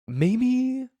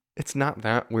maybe it's not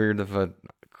that weird of a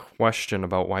question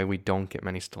about why we don't get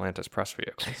many Stellantis press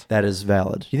vehicles. That is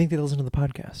valid. Do you think they listen to the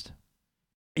podcast?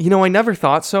 I never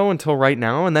thought so until right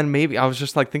now. And then maybe I was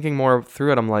just like thinking more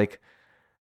through it. I'm like,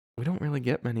 we don't really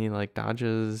get many like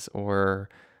Dodges or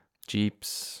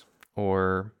Jeeps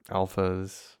or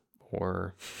Alphas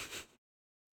or...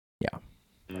 Yeah.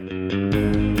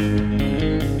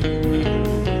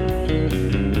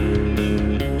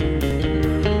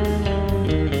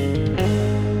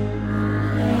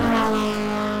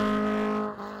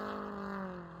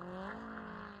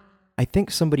 I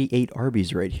think somebody ate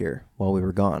Arby's right here while we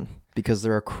were gone because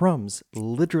there are crumbs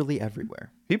literally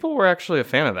everywhere. People were actually a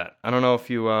fan of that. I don't know if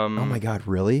you... Oh my God,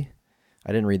 really?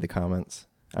 I didn't read the comments.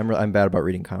 I'm bad about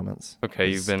reading comments.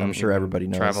 Okay, I'm sure everybody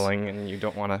knows. Traveling and you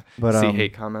don't want to see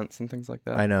hate comments and things like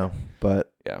that. I know,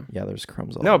 but yeah, there's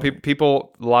crumbs all over. No,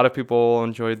 people, a lot of people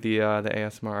enjoyed the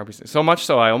ASMR RBC. So much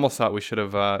so, I almost thought we should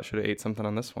have ate something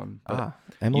on this one.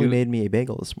 Emily made me a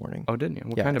bagel this morning. Oh, didn't you?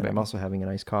 What kind of bagel? I'm also having an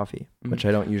iced coffee, which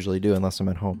I don't usually do unless I'm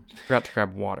at home. Forgot to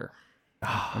grab water.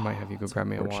 I might have you go grab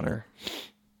me a water.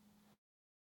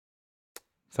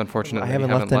 It's unfortunate. I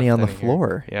haven't left any on the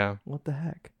floor. Yeah. What the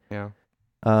heck? Yeah.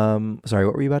 Sorry,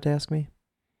 what were you about to ask me?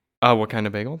 What kind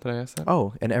of bagel did I ask that?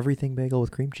 Oh, an everything bagel with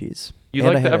cream cheese. You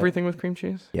like the everything with cream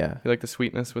cheese? Yeah. You like the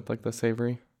sweetness with like the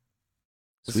savory?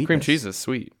 Sweetness. Cream cheese is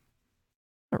sweet.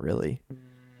 Not really.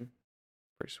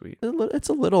 Pretty sweet. It's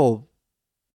a little.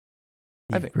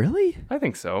 Really? I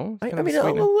think so. I mean,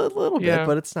 a little bit,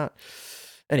 but it's not.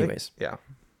 Anyways. Yeah.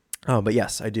 Oh, but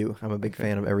yes, I do. I'm a big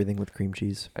fan of everything with cream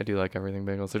cheese. I do like everything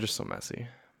bagels. They're just so messy.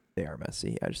 They are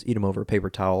messy. I just eat them over a paper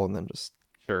towel and then just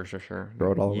sure.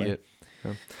 Throw it all away.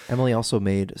 Yeah. Emily also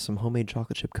made some homemade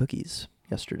chocolate chip cookies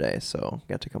yesterday, so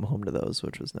got to come home to those,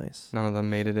 which was nice. None of them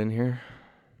made it in here.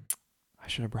 I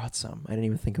should have brought some. I didn't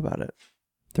even think about it.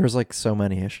 There was like so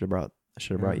many. I should have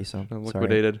brought you some.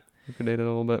 Liquidated a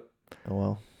little bit. Oh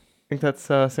well. I think that's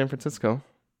San Francisco.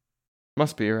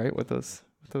 Must be right with those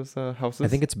houses. I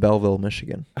think it's Belleville,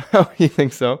 Michigan. Oh, you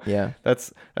think so? Yeah.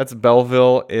 That's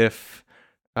Belleville if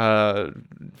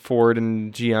Ford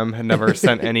and GM had never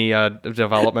sent any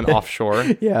development offshore.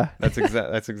 Yeah. That's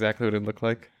exactly what it'd look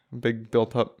like. Big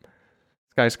built up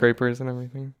skyscrapers and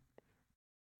everything.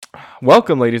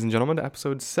 Welcome, ladies and gentlemen, to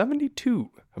episode 72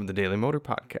 of the Daily Motor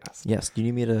Podcast. Yes. Do you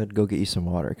need me to go get you some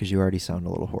water? Because you already sound a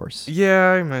little hoarse.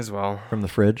 Yeah, I might as well. From the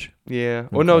fridge? Yeah.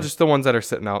 Well, no, just the ones that are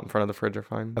sitting out in front of the fridge are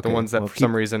fine. Okay. The ones that for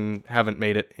some reason haven't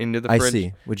made it into the fridge. I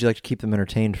see. Would you like to keep them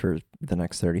entertained for the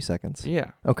next 30 seconds?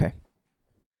 Yeah. Okay.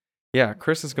 Yeah,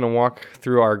 Chris is going to walk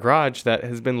through our garage that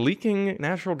has been leaking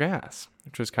natural gas,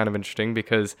 which was kind of interesting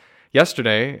because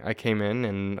yesterday I came in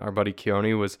and our buddy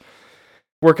Keone was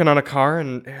working on a car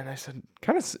and I said,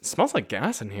 kind of smells like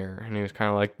gas in here. And he was kind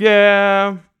of like,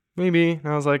 yeah, maybe. And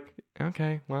I was like,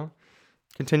 okay, well,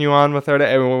 continue on with our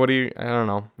day. What do you, I don't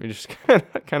know. We just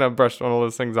kind of brushed one of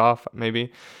those things off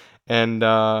maybe. And,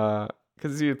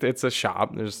 because it's a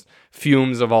shop, there's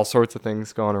fumes of all sorts of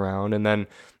things going around. And then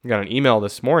we got an email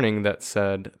this morning that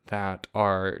said that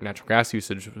our natural gas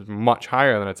usage was much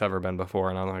higher than it's ever been before.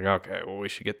 And I'm like, okay, well, we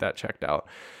should get that checked out.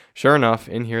 Sure enough,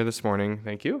 in here this morning,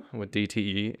 thank you, with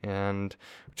DTE, and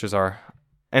which is our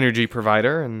energy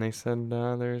provider, and they said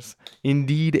there's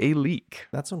indeed a leak.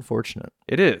 That's unfortunate.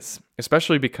 It is,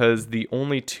 especially because the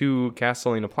only two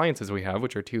gasoline appliances we have,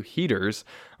 which are two heaters,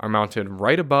 are mounted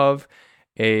right above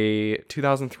a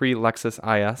 2003 Lexus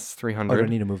IS 300. Oh, do I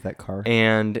need to move that car?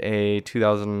 And a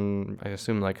 2000, I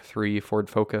assume, like 3 Ford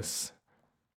Focus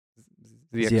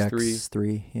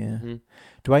ZX3, yeah. Mm-hmm.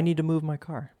 Do I need to move my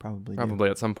car? Probably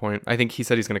at some point. I think he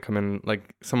said he's going to come in,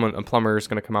 like a plumber is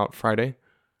going to come out Friday.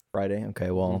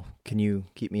 Okay, well, Can you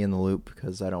keep me in the loop?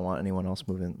 Because I don't want anyone else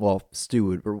moving. Well,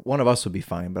 Stu or one of us would be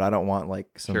fine, but I don't want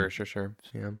like some sure.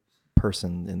 Yeah.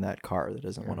 person in that car that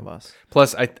isn't one of us.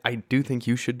 Plus, I do think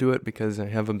you should do it because I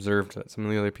have observed that some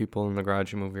of the other people in the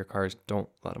garage who move your cars don't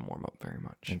let them warm up very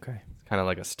much. Okay. It's kind of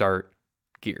like a start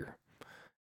gear.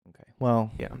 Okay.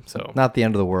 Well, yeah, so not the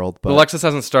end of the world, but the Lexus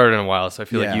hasn't started in a while, so I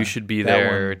feel like you should be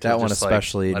there. That one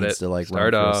especially needs to like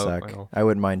run for a sec. Well, I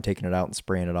wouldn't mind taking it out and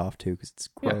spraying it off too, because it's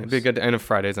gross. Yeah, it'd be a good. And if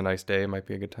Friday's a nice day, it might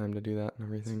be a good time to do that and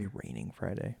everything. It's gonna be raining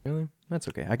Friday. Really? That's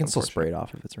okay. I can still spray it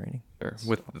off if it's raining. Sure.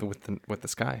 With the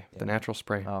sky, the natural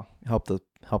spray. Oh, help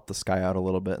the sky out a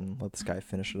little bit and let the sky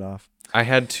finish it off. I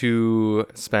had to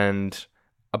spend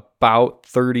about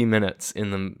 30 minutes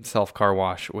in the self car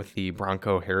wash with the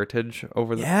Bronco Heritage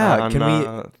over the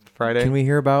Friday. Can we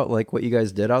hear about like what you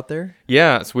guys did out there?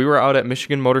 Yeah, so we were out at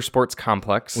Michigan Motorsports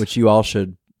Complex, which you all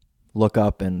should look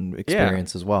up and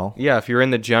experience as well. Yeah, if you're in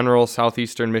the general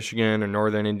southeastern Michigan or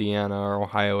northern Indiana or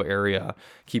Ohio area,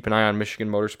 keep an eye on Michigan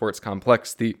Motorsports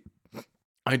Complex. The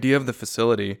idea of the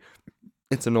facility,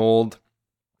 it's an old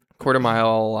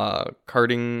quarter-mile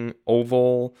karting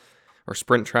oval or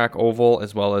sprint track oval,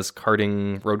 as well as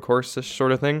karting road course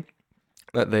sort of thing,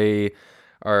 that they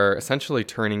are essentially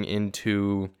turning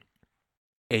into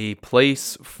a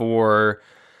place for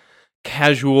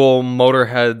casual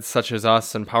motorheads such as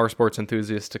us and power sports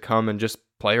enthusiasts to come and just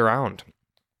play around,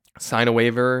 sign a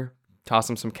waiver, toss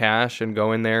them some cash, and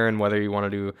go in there. And whether you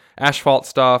want to do asphalt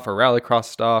stuff or rallycross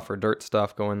stuff or dirt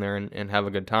stuff, go in there and have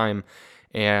a good time.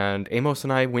 And Amos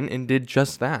and I went and did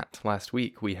just that last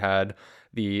week. We had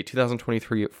the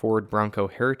 2023 Ford Bronco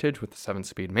Heritage with the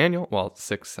 7-speed manual. Well,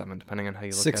 6-7, depending on how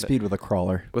you look at it. 6-speed with a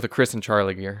crawler. With a Chris and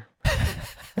Charlie gear.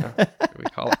 We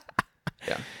call it.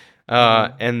 Yeah.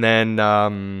 And then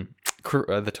the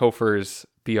Topher's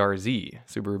BRZ,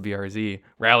 Subaru BRZ,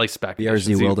 rally spec.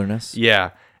 BRZ Wilderness. Yeah.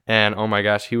 And oh my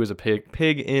gosh, he was a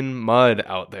pig in mud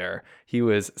out there. He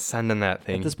was sending that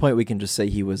thing. At this point, we can just say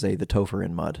he was the Topher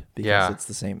in mud because it's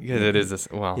the same. Because it is this.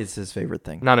 Well, it's his favorite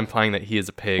thing. Not implying that he is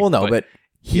a pig. Well, no, but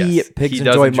pigs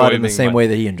enjoy mud in the same way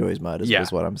that he enjoys mud.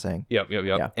 Is what I'm saying. Yep.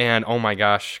 Yeah. And oh my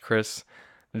gosh, Chris,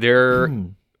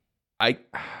 within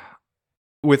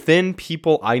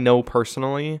people I know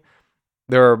personally,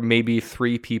 there are maybe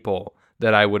 3 people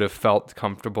that I would have felt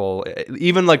comfortable,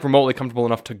 even like remotely comfortable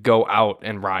enough to go out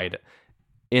and ride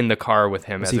in the car with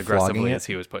him as aggressively as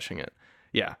he was pushing it.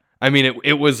 Yeah. I mean,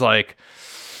 it was like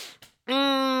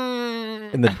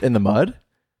in the mud?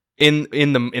 In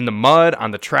the mud,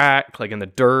 on the track, like in the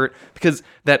dirt, because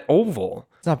that oval,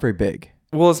 it's not very big.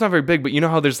 Well, it's not very big, but you know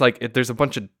how there's there's a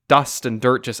bunch of dust and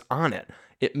dirt just on it.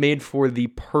 It made for the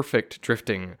perfect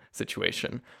drifting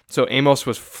situation. So Amos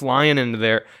was flying into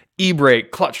there,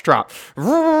 e-brake, clutch drop.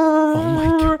 Oh my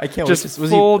god! I can't just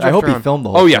wait. I hope he filmed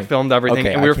the whole thing. Filmed everything,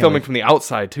 and we were filming from the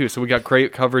outside too. So we got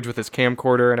great coverage with his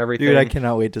camcorder and everything. Dude, I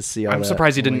cannot wait to see all that. I'm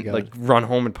surprised he didn't run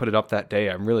home and put it up that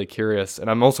day. I'm really curious, and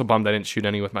I'm also bummed I didn't shoot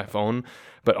any with my phone.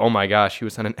 But oh my gosh, he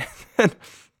was sending.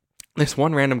 This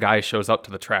one random guy shows up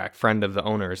to the track, friend of the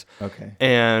owner's. Okay.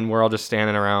 And we're all just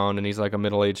standing around, and he's like a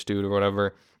middle-aged dude or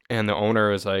whatever. And the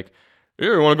owner is like,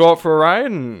 "You want to go out for a ride?"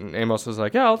 And Amos was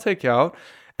like, "Yeah, I'll take you out."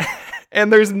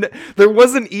 And there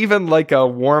wasn't even like a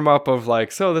warm up of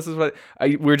like, so this is what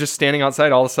we're just standing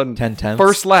outside. All of a sudden, 10 tenths.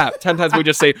 First lap, 10 tenths. We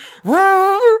just say,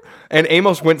 "Roar!" And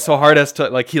Amos went so hard as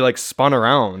to he spun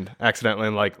around accidentally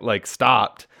and like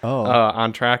stopped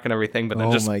on track and everything, but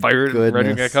then just fired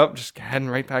ready back up, just heading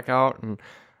right back out. And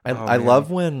I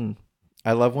love when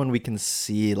we can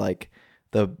see like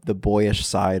the boyish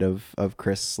side of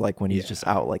Chris, like when he's just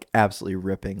out like absolutely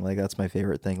ripping. Like that's my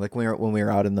favorite thing. Like when we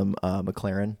were out in the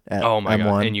McLaren at my M1,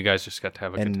 god, and you guys just got to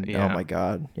have a good time. Oh my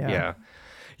god,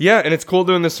 yeah, and it's cool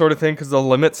doing this sort of thing because the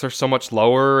limits are so much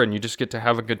lower, and you just get to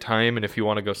have a good time. And if you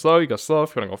want to go slow, you go slow.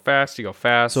 If you want to go fast, you go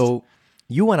fast. So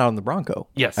you went out in the Bronco,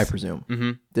 yes, I presume.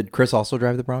 Mm-hmm. Did Chris also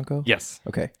drive the Bronco? Yes.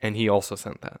 Okay. And he also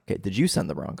sent that. Okay. Did you send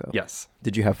the Bronco? Yes.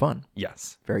 Did you have fun?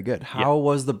 Yes. Very good. How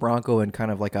was the Bronco in kind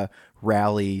of like a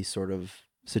rally sort of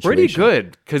situation? Pretty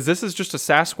good, because this is just a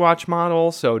Sasquatch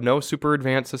model, so no super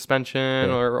advanced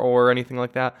suspension or anything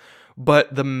like that.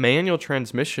 But the manual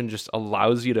transmission just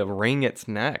allows you to wring its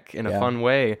neck in a fun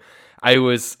way. I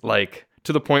was like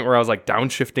to the point where I was like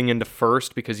downshifting into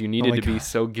first because you needed to be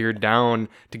so geared down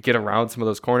to get around some of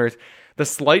those corners. The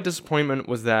slight disappointment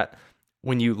was that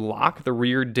when you lock the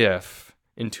rear diff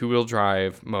in 2-wheel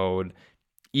drive mode,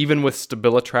 even with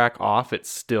StabiliTrak off, it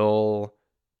still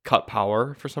cut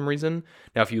power for some reason.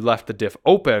 Now, if you left the diff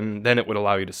open, then it would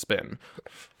allow you to spin.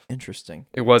 Interesting.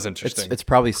 It was interesting. It's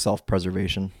probably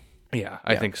self-preservation. Yeah,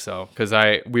 I think so. Because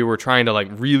we were trying to like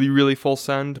really, really full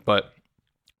send, but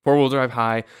 4-wheel drive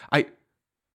high.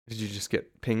 Did you just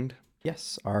get pinged?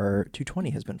 Yes, our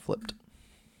 220 has been flipped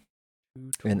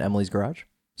in Emily's garage.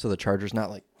 So the Charger's not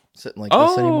like sitting like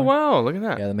this anymore. Oh, wow. Look at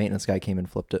that. Yeah, the maintenance guy came and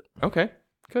flipped it. Okay,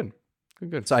 good.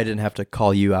 So I didn't have to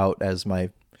call you out as my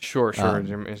sure.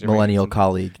 millennial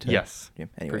colleague. Yes. Yeah,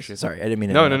 anyways, sorry, I didn't mean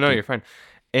to. No, you're fine.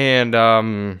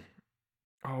 And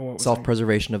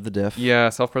self-preservation of the diff. Yeah,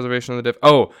 self-preservation of the diff.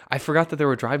 Oh, I forgot that there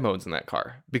were drive modes in that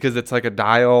car because it's like a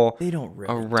dial. They don't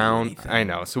really around. I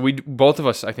know. So both of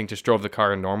us, I think, just drove the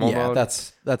car in normal mode. Yeah,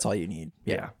 that's all you need.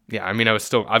 Yeah. I mean, I was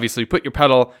still obviously put the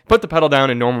pedal down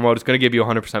in normal mode. It's going to give you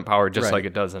 100% power, just like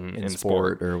it does in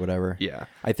sport or whatever. Yeah.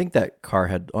 I think that car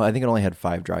I think it only had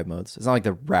 5 drive modes. It's not like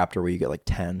the Raptor where you get like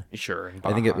 10. Sure.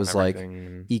 I think it was like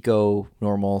eco,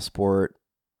 normal, sport,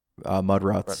 mud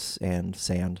ruts and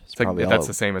sand. That's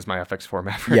the same as my FX4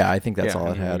 Maverick. Yeah, I think that's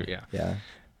all it had. Yeah.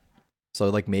 So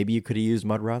like maybe you could have used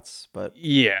mud ruts, but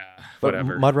Yeah,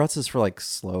 whatever. mud ruts is for like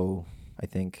slow, I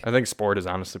think. I think sport is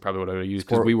honestly probably what I would use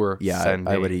because Sport- we were yeah, I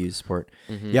sending. would have used sport.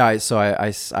 Mhm. Yeah, so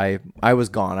I was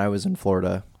gone. I was in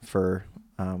Florida for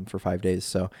 5 days,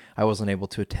 so I wasn't able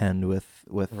to attend with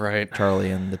Right.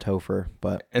 Charlie and the Topher,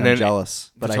 but And I'm then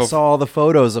jealous. But the I Topher- saw all the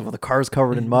photos of the cars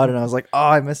covered in mud, and I was like, oh,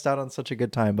 I missed out on such a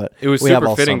good time. But It was we have super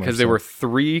all fitting summer, because there so- were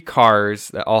 3 cars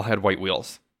that all had white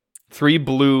wheels. 3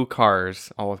 blue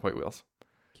cars, all with white wheels.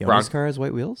 Keonu's car has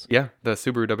white wheels. Yeah, the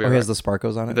Subaru WRX. Oh, he has the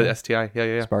Sparkos on it. the now? STI.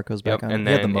 Yeah. Sparkos back Yep, on. and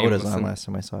He had the then Modas Amos on and- last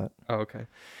time I saw it. Oh, okay.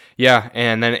 Yeah,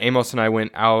 and then Amos and I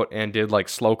went out and did like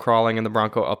slow crawling in the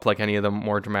Bronco up like any of the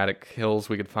more dramatic hills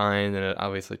we could find, and it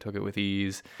obviously took it with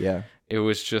ease. Yeah. It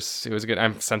was good.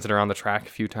 I'm sent it around the track a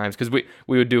few times because we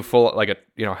would do full like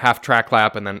a half track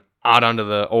lap and then out onto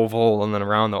the oval and then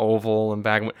around the oval and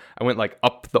back. I went like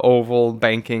up the oval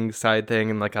banking side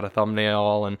thing and like got a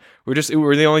thumbnail, and we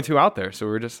were the only 2 out there, so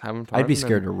we were just having fun. I'd be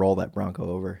scared to roll that Bronco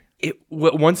over.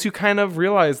 Once you kind of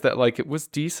realize that like it was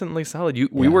decently solid,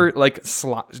 we were like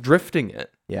drifting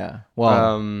it. Yeah.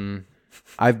 Well,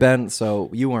 I've been, so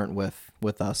you weren't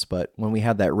with us, but when we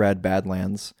had that red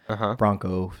Badlands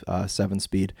Bronco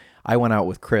 7-speed, I went out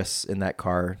with Chris in that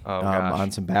car on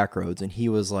some back roads, and he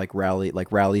was like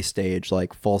rally stage,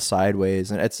 like full sideways,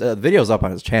 and it's the video's up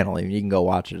on his channel. I mean, you can go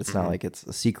watch it. It's not like it's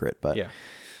a secret, but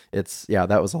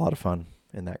that was a lot of fun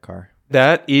in that car.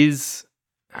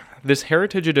 This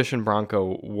Heritage Edition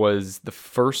Bronco was the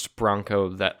first Bronco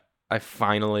that I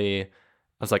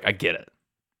was like, I get it.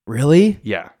 Really?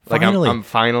 Yeah. Finally. Like I'm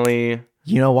finally.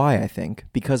 You know why, I think?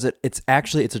 Because it's a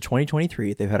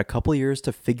 2023. They've had a couple years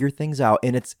to figure things out,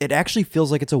 and it actually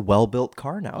feels like it's a well-built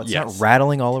car now. It's not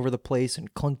rattling all over the place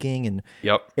and clunking, and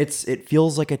it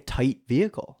feels like a tight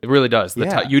vehicle. It really does.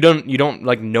 You don't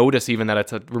like notice even that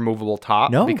it's a removable top.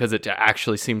 No. Because it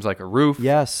actually seems like a roof.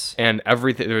 Yes. And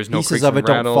everything, there's no pieces creaks of and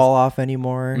it rattles. don't fall off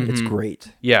anymore. It's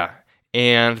great. Yeah.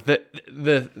 And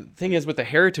the thing is with the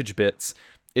Heritage bits,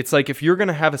 it's like if you're going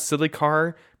to have a silly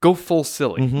car, go full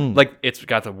silly. Like it's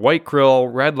got the white grille,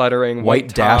 red lettering, white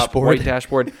top, white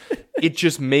dashboard. It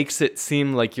just makes it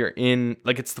seem like you're in,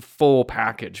 like it's the full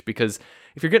package. Because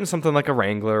if you're getting something like a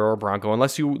Wrangler or a Bronco,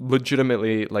 unless you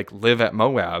legitimately like live at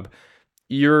Moab,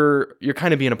 you're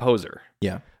kind of being a poser.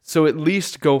 Yeah. So at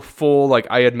least go full, like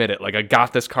I admit it, like I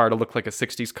got this car to look like a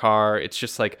 60s car. It's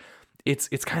just like, it's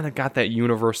kind of got that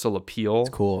universal appeal. It's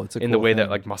cool. It's in the way that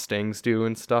like Mustangs do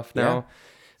and stuff now. Yeah.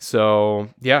 So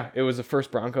yeah, it was the first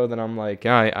Bronco that I'm like,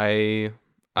 yeah,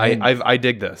 I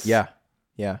dig this. Yeah,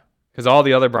 yeah. Because all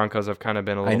the other Broncos have kind of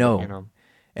been a little. I know. Bit, you know.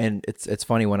 And it's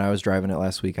funny, when I was driving it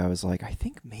last week, I was like, I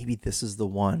think maybe this is the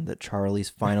one that Charlie's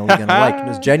finally gonna like. And it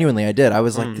was genuinely, I did. I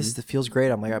was like, this feels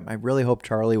great. I'm like, I really hope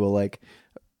Charlie will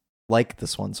like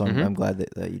this one. So I'm glad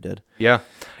that you did. Yeah,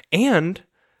 and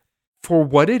for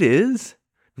what it is,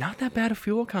 not that bad of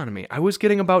fuel economy. I was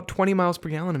getting about 20 miles per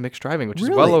gallon in mixed driving, which is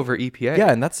well over EPA.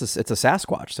 Yeah, and it's a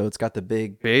Sasquatch, so it's got the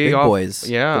big boys.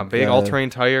 Yeah, big all-terrain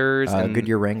tires. And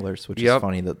Goodyear Wranglers, which is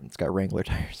funny that it's got Wrangler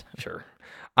tires. Sure.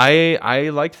 I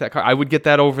liked that car. I would get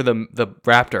that over the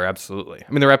Raptor, absolutely.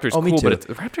 I mean, the Raptor's cool, but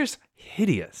the Raptor's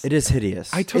hideous. It is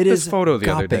hideous. I took this photo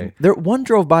the other day. One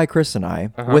drove by Chris and I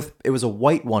it was a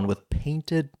white one with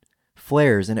painted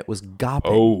flares, and it was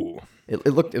gopping. Oh. It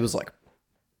was like.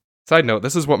 Side note,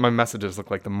 this is what my messages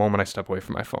look like the moment I step away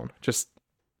from my phone. Just,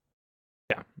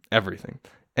 yeah, everything.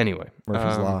 Anyway.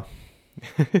 Murphy's Law.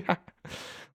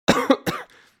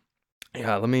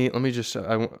 Yeah, let me just,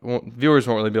 viewers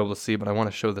won't really be able to see, but I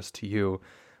want to show this to you.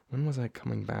 When was I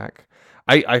coming back?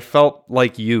 I felt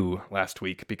like you last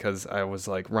week because I was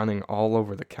like running all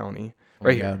over the county.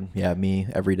 Right here. Yeah, me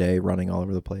every day running all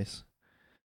over the place.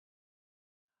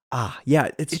 Yeah,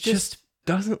 it just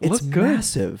doesn't look good.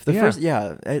 It's massive.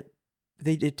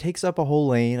 It takes up a whole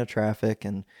lane of traffic,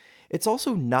 and it's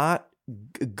also not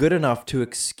good enough to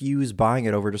excuse buying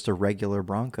it over just a regular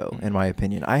Bronco, in my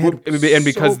opinion.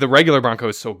 Because the regular Bronco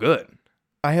is so good.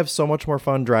 I have so much more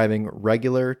fun driving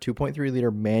regular 2.3 liter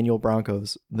manual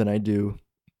Broncos than I do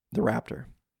the Raptor.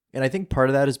 And I think part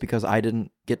of that is because I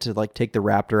didn't get to like take the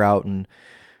Raptor out and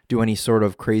do any sort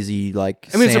of crazy sand.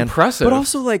 It's impressive, but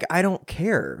also I don't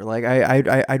care. Like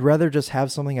I'd rather just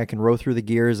have something I can row through the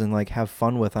gears and like have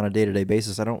fun with on a day-to-day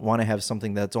basis. I don't want to have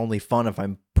something that's only fun if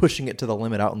I'm pushing it to the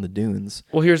limit out in the dunes.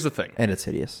 Well, here's the thing, and it's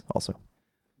hideous also.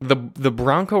 The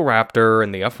Bronco Raptor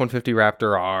and the F-150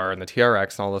 Raptor R and the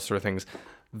TRX and all those sort of things,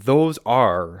 those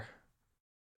are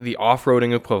the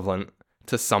off-roading equivalent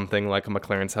to something like a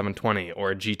McLaren 720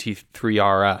 or a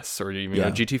GT3 RS or even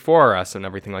a GT4 RS and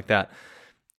everything like that.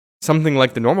 Something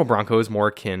like the normal Bronco is more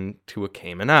akin to a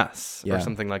Cayman S or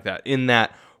something like that, in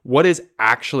that what is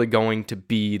actually going to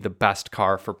be the best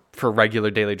car for regular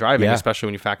daily driving, Yeah. especially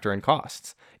when you factor in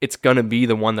costs. It's going to be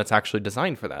the one that's actually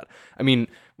designed for that. I mean,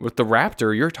 with the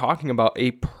Raptor, you're talking about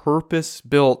a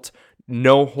purpose-built,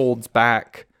 no holds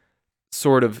back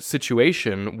sort of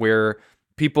situation where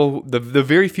people, the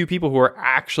very few people who are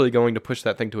actually going to push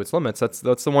that thing to its limits, that's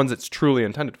the ones it's truly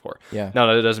intended for. Yeah.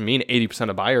 Now, that doesn't mean 80%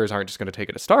 of buyers aren't just going to take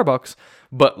it to Starbucks,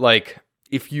 but like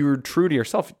if you're true to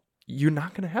yourself, you're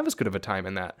not going to have as good of a time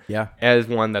in that Yeah. as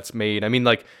one that's made. I mean,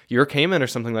 like your Cayman or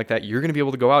something like that, you're going to be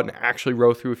able to go out and actually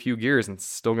row through a few gears and it's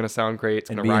still going to sound great. It's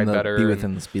going to ride better. Be and-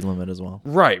 within the speed limit as well.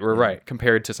 right.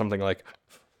 Compared to something like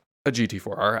a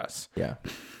GT4 RS. Yeah.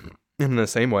 In the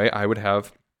same way, I would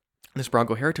have this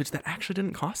Bronco Heritage that actually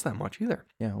didn't cost that much either.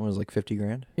 Yeah. What was it, like 50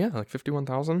 grand? Yeah, like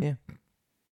 51,000. Yeah.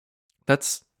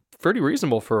 That's pretty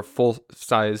reasonable for a full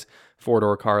size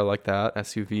 4-door car like that,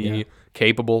 SUV, Yeah.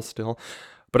 capable still.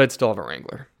 But I'd still have a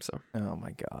Wrangler. So Oh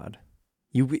my God.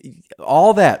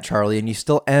 All that, Charlie, and you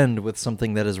still end with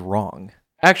something that is wrong.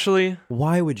 actually,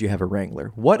 Why would you have a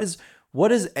Wrangler? What is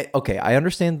okay, I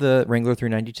understand the Wrangler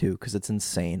 392 because it's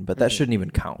insane, but that shouldn't even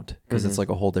count because it's like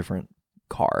a whole different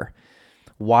car.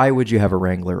 Why would you have a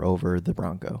Wrangler over the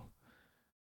Bronco?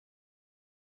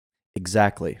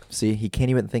 Exactly. See, he can't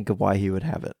even think of why he would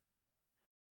have it.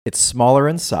 It's smaller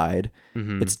inside.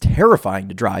 mhm. It's terrifying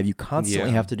to drive. You constantly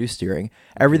Yeah. have to do steering.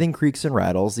 Everything creaks and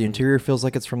rattles. The interior feels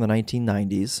like it's from the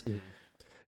 1990s.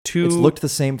 two. It's looked the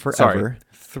same forever.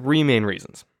 3 main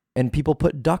reasons. And people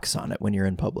put ducks on it when you're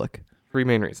in public. 3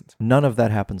 main reasons. None of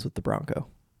that happens with the Bronco.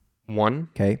 1,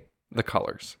 Okay? the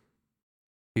colors.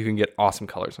 You can get awesome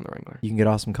colors on the Wrangler. You can get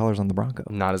awesome colors on the Bronco.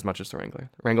 Not as much as the Wrangler.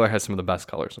 The Wrangler has some of the best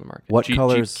colors on the market. What Jeep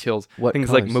colors- kills what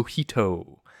things like colors?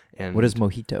 Mojito. And What is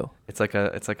Mojito? It's like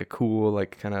a cool,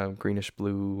 like kind of greenish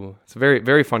blue. It's very,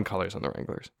 very fun colors on the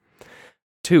Wranglers.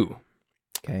 2,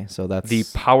 Okay, so that's the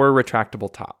power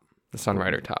retractable top, the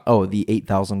Sunrider top. Oh, the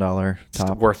 $8,000 It's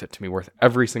top. worth it to me, worth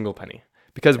every single penny.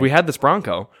 Because we had this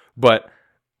Bronco, but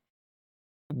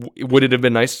would it have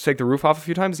been nice to take the roof off a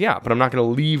few times? Yeah, but I'm not going to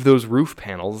leave those roof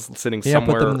panels sitting Yeah,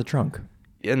 somewhere put them in the trunk.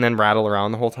 and then rattle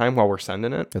around the whole time while we're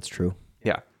sending it. That's true.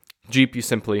 Yeah. Jeep, you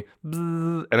simply,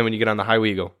 and then when you get on the highway,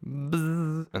 you go,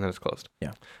 and then it's closed.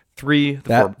 Yeah. 3,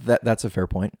 the That's a fair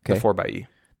point. Okay. 4xe.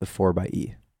 The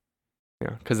 4xe.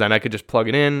 Yeah, because then I could just plug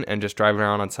it in and just drive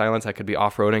around on silence. I could be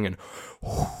off-roading and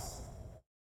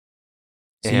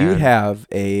So you'd And- have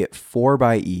a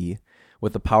 4xe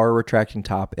with a power retracting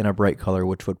top in a bright color,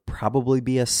 which would probably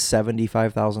be a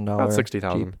 $75,000. about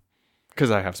 60,000 Jeep. because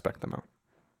I have spec'd them out.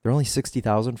 They're only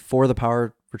 60,000 for the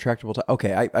power retractable top.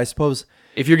 Okay, I suppose.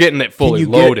 If you're getting it fully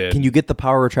can loaded, you get the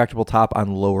power retractable top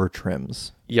on lower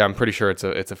trims? yeah, I'm pretty sure it's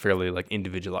a fairly like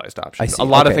individualized option. I see, A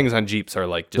lot of okay. things on Jeeps are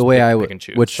like just The way pick, I pick would, and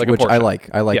choose, which like a I Porsche. like.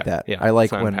 I like Yeah, that. yeah, I like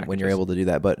it's not in when you're packages. able to do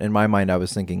that. But in my mind, I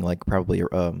was thinking like probably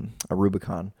a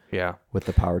Rubicon Yeah, with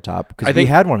the power top I because we think-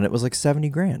 had one and it was like 70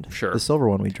 grand. Sure. The silver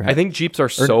one we tried. I think Jeeps are Or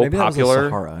so maybe that was a popular,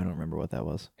 Sahara. I don't remember what that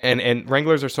was. and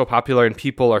Wranglers are so popular, and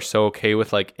people are so okay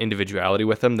with like individuality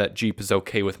with them that Jeep is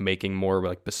okay with making more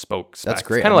like bespoke specs. That's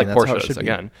great. Kind of I mean, like that's how it Porsche should is be.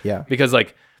 again. Yeah. Because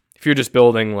like if you're just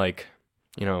building like,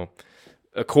 you know,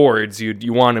 Accords,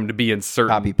 you want them to be in certain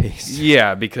Copy paste.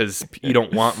 Yeah, because you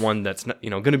don't want one that's not,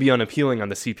 going to be unappealing on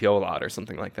the CPO lot or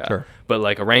something like that. Sure. But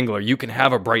like a Wrangler, you can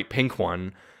have a bright pink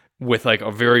one with like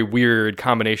a very weird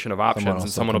combination of options, Someone and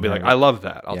else someone will be like, can have "I love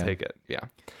that. I'll Yeah. take it." Yeah.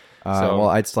 Well,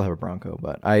 I'd still have a Bronco,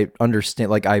 but I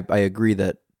understand. Like I agree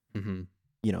that hmm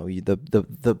you know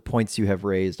the points you have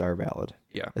raised are valid.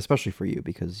 Yeah. Especially for you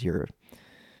because you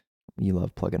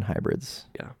love plug-in hybrids.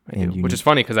 Yeah. I And do. you Which need- is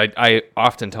funny because I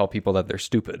often tell people that they're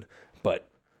stupid, but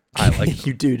I like them.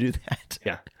 you do that.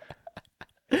 Yeah.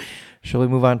 Shall we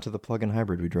move on to the plug-in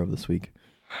hybrid we drove this week?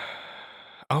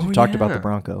 Oh, We talked about yeah. the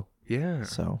Bronco. Yeah.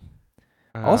 So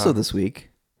also Uh, this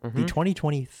week, the mhm.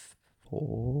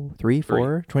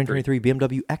 2023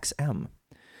 BMW XM.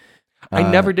 I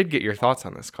Uh, never did get your thoughts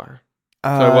on this car. So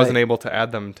uh, I wasn't able to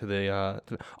add them to the.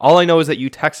 All I know is that you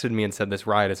texted me and said this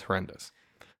ride is horrendous.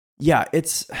 Yeah,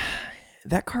 it's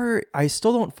that car. I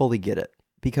still don't fully get it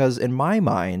because in my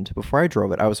mind, before I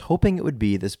drove it, I was hoping it would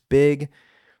be this big,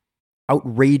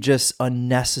 outrageous,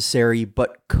 unnecessary,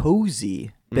 but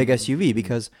cozy big Mhm. SUV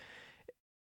because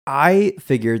I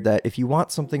figured that if you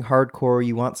want something hardcore,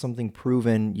 you want something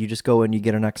proven, you just go and you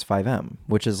get an X5M,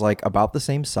 which is like about the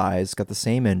same size, got the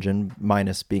same engine,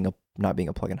 minus not being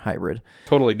a plug-in hybrid.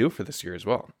 Totally due for this year as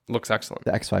well. Looks excellent.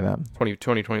 The X5M.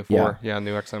 2024. Yeah,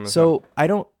 new XM. Is So I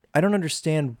don't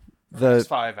understand the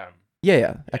X5M.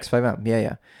 Yeah, X5M.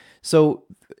 Yeah. So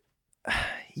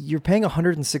you're paying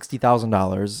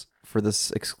 $160,000 for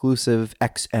this exclusive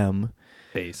XM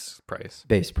Base price.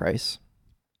 base price.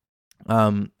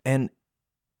 And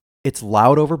it's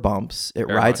loud over bumps. It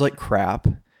Very rides much. like crap.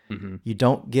 Mm-hmm. You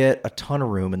don't get a ton of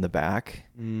room in the back.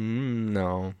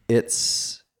 No.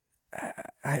 It's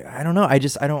I don't know. I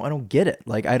don't get it.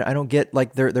 Like I don't get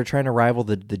like they're trying to rival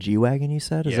the G-Wagon, you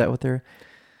said? Is Yeah. that what they're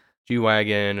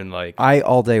G-Wagon and like, I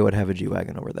all day would have a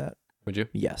G-Wagon over that. would you?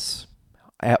 Yes.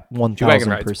 At G-Wagon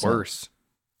rides 1000%. worse.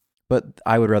 But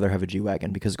I would rather have a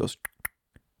G-Wagon because it goes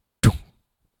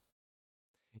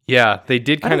Yeah, they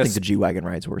did I kind don't of. think the G-Wagon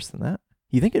rides worse than that.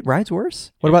 You think it rides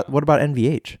worse? What about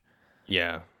NVH?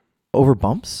 Yeah, Over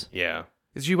bumps? yeah.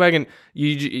 It's G-Wagon.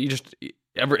 You just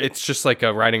it's just like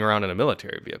riding around in a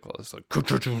military vehicle. It's like.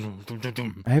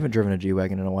 I haven't driven a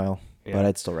G-Wagon in a while, Yeah. but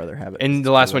I'd still rather have it. And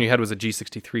the last one you had was a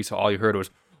G63, so all you heard was.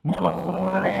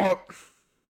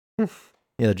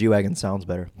 Yeah, the G-Wagon sounds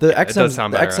better. The Yeah, it XM, does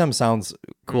sound the better. XM sounds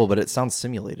cool, but it sounds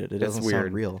simulated. It It's doesn't weird.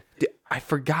 sound real. I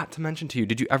forgot to mention to you.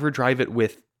 Did you ever drive it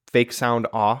with fake sound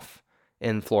off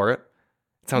and floor it?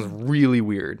 It sounds really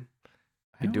weird.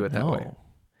 I You do don't it that way. know.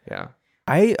 Yeah.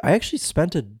 I actually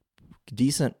spent a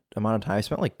decent amount of time. I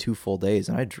spent like 2 full days,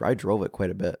 and I drove it quite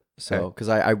a bit. So Okay. because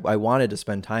I wanted to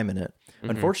spend time in it. Mhm.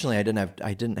 Unfortunately, I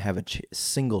didn't have a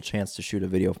single chance to shoot a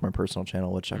video for my personal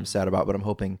channel, which I'm sad about. But I'm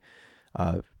hoping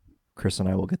Chris and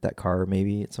I will get that car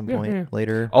maybe at some Yeah, point yeah.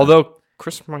 later. Although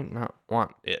Chris might not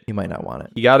want it. He might not want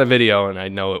it. He got a video, and I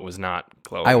know it was not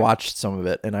glowing. I watched some of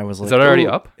it, and I was like, Is that already "Ooh."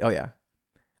 up? Oh yeah.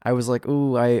 I was like,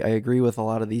 ooh, I agree with a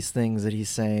lot of these things that he's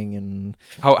saying, and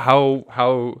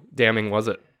How damning was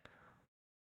it?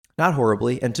 not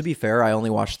horribly. And to be fair, I only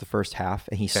watched the first half,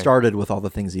 and he Okay. started with all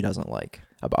the things he doesn't like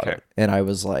about Okay. it, and I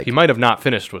was like, He might have not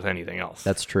finished with anything else.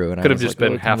 that's true. And Could I have was just like,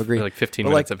 been oh, I kind of half, agree. like 15 But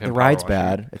minutes like of him. the ride's power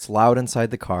washing. bad. It's loud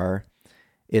inside the car.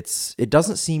 It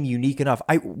doesn't seem unique enough.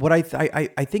 I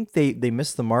think they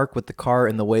missed the mark with the car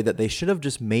in the way that they should have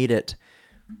just made it.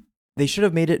 They should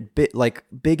have made it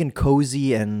big and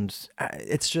cozy, and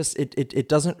it's just it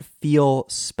doesn't feel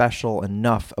special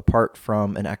enough apart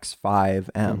from an X5M.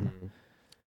 Mhm.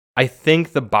 I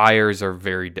think the buyers are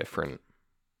very different.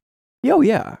 Oh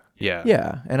yeah, Yeah.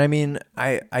 yeah. And I mean,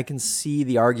 I can see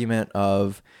the argument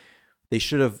of it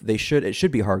should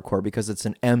be hardcore because it's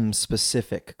an M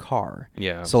specific car.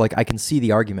 Yeah. So like I can see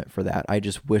the argument for that. I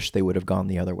just wish they would have gone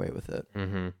the other way with it.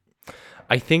 Mm-hmm.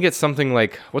 I think it's something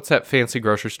like, what's that fancy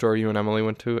grocery store you and Emily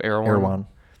went to? Erewhon.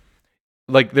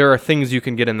 Like there are things you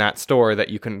can get in that store that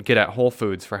you can get at Whole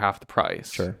Foods for half the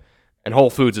price. Sure. And Whole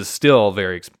Foods is still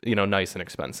very, nice and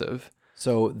expensive.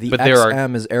 So the But there are-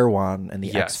 XM is Erewhon and the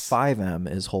Yes. X5M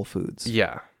is Whole Foods.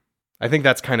 Yeah. I think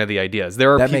that's kind of the idea. Is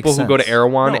there are That people makes who go to sense.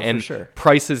 Erewhon No, for and sure.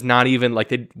 price is not even like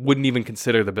they wouldn't even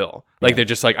consider the bill. Like Yeah. they're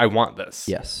just like, I want this.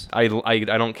 Yes. I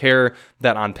don't care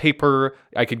that on paper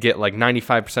I could get like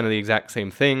 95% of the exact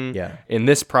same thing Yeah. in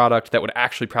this product that would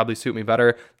actually probably suit me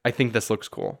better. I think this looks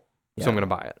cool. So Yeah. I'm going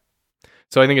to buy it.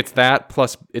 So I think it's that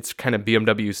plus it's kind of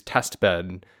BMW's test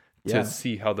bed to Yeah.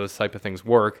 see how those type of things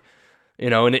work.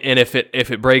 And if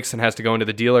it breaks and has to go into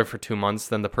the dealer for 2 months,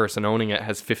 then the person owning it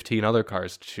has 15 other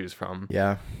cars to choose from.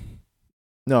 Yeah.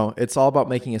 No, it's all about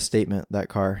making a statement, that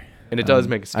car. And it does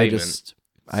make a statement.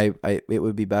 It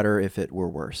would be better if it were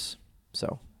worse.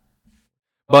 So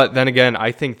But then again,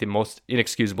 I think the most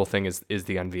inexcusable thing is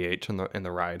the NVH in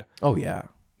the ride. oh yeah.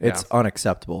 It's Yeah.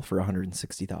 unacceptable for a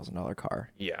 $160,000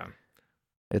 car. Yeah.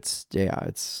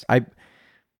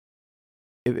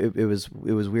 It was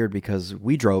weird because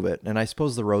we drove it, and I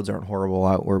suppose the roads aren't horrible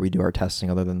out where we do our testing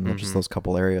other than just Mhm. those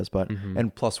couple areas, but Mhm.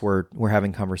 and plus we're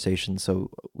having conversations, so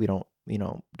we don't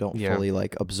Yeah. fully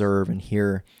like observe and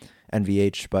hear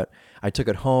NVH. But I took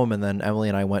it home, and then Emily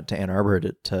and I went to Ann Arbor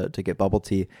to get bubble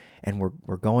tea, and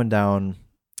we're going down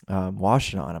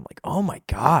Washtenaw, and I'm like, oh my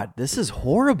god, this is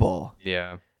horrible.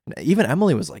 Yeah. Even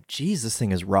Emily was like, geez, this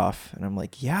thing is rough. And I'm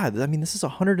like, yeah, I mean, this is a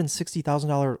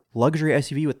 $160,000 luxury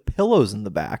SUV with pillows in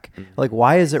the back. Like,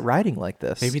 why is it riding like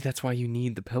this? Maybe that's why you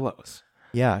need the pillows.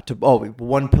 Yeah.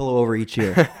 One pillow over each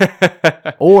ear.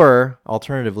 Or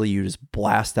alternatively, you just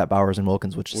blast that Bowers and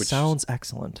Wilkins, which sounds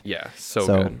excellent. Yeah, so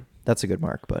good. That's a good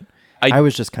mark. But I- I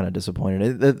was just kind of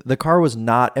disappointed. The car was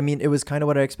not, I mean, it was kind of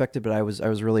what I expected, but I was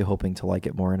really hoping to like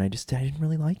it more. And I didn't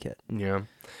really like it. Yeah.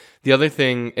 The other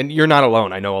thing, and you're not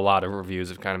alone. I know a lot of reviews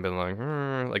have kind of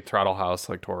been like Throttle House,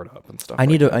 like tore it up and stuff. I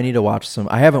need to watch some.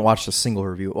 I haven't watched a single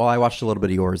review. Well, I watched a little bit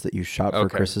of yours that you shot for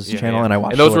Okay. Chris's Yeah, channel, yeah. and I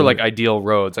watched. And those a were little like bit- ideal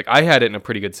roads. Like I had it in a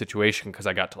pretty good situation because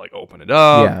I got to like open it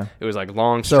up. Yeah. It was like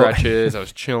long So- stretches. I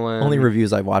was chilling. only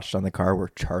reviews I've watched on the car were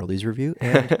Charlie's review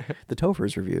and the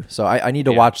Topher's review. So I need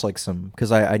to Yeah. watch like some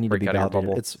because I need Break to be out of your validated.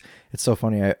 bubble. It's so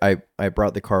funny. I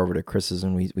brought the car over to Chris's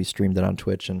and we streamed it on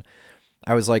Twitch, and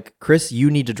I was like, Chris,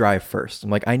 you need to drive first. I'm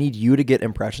like, I need you to get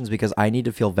impressions because I need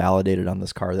to feel validated on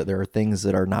this car that there are things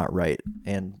that are not right.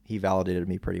 And he validated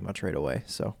me pretty much right away.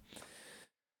 So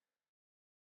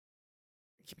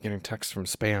Keep getting texts from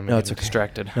spam. No, And it's getting okay.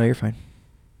 distracted. no, you're fine.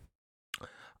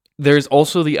 There's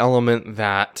also the element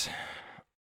that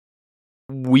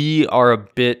we are a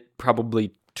bit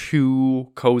probably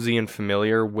too cozy and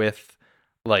familiar with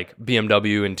like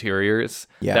BMW interiors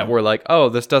Yeah. that we're like, oh,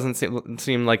 this doesn't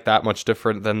seem like that much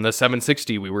different than the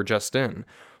 760 we were just in.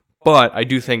 But I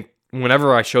do think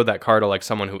whenever I showed that car to like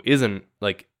someone who isn't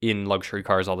like in luxury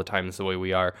cars all the time the way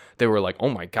we are, they were like, oh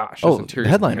my gosh, this interior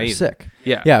the is headliner's amazing. sick.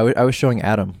 Yeah. Yeah, I was showing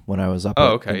Adam when I was up Oh,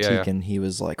 at okay, yeah, Antique, yeah. and he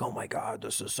was like, "Oh my god,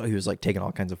 this is so." He was like taking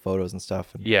all kinds of photos and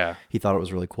stuff, and Yeah. he thought it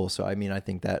was really cool. So I mean, I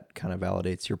think that kind of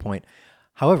validates your point.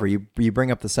 However, you bring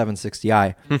up the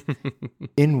 760i.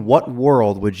 In what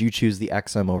world would you choose the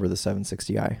XM over the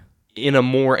 760i? In a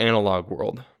more analog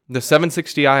world. The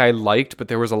 760i I liked, but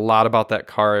there was a lot about that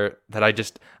car that I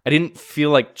didn't feel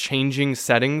like changing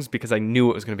settings because I knew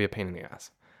it was going to be a pain in the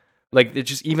ass. Like it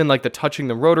just even like the touching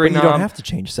the rotary But you knob. don't have to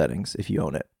change settings if you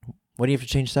own it. What do you have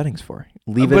to change settings for?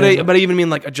 Leave but it. I even mean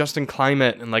like adjusting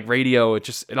climate and like radio.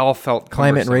 It all felt Climate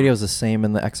and cumbersome. radio is the same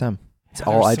in the XM. It's Yeah,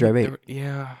 all there was iDrive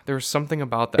 8. there was something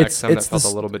about the XM that felt a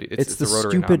little bit. It's the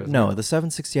rotary stupid. knob, isn't No, it? the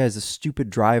 760i is the stupid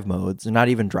drive modes, and not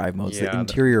even drive modes. Yeah, the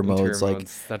interior modes, like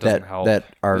that doesn't help. that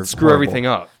are That screw horrible. everything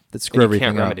up. That screw And you everything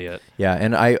can't up. remedy it. Yeah,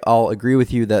 and I'll agree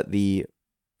with you that the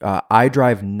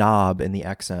iDrive knob in the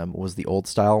XM was the old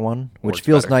style one, which Works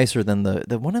feels better. nicer than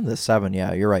the one in the 7.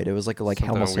 Yeah, you're right. It was like Something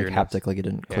almost like weirdness. haptic, like it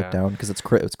didn't click Yeah. down because it's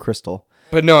crystal.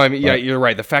 But no, I mean, yeah, But- you're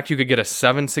right. The fact you could get a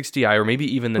 760i or maybe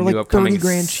even the For new like upcoming 30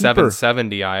 grand cheaper.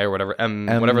 770i or whatever,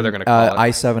 whatever they're going to call it.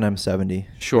 i7 M70.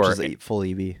 Sure. Which is a full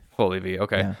EV. Full EV,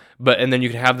 okay. Yeah. But and then you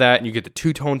could have that and you get the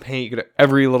two-tone paint, you get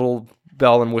every little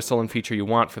bell and whistle and feature you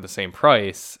want for the same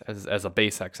price as a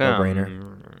base XM.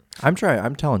 No-brainer.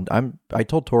 I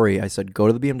told Tori, I said, go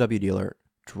to the BMW dealer,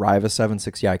 drive a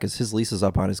 760i because his lease is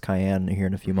up on his Cayenne here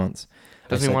in a few months.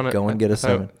 Doesn't I he said, want to go and get a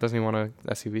 7? Doesn't he want a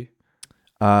SUV?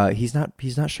 He's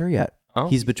not sure yet. Oh.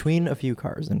 He's between a few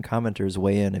cars, and commenters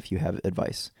weigh in if you have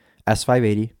advice.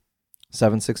 S580,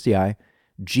 760i,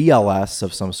 GLS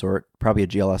of some sort, probably a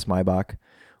GLS Maybach,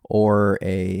 or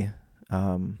a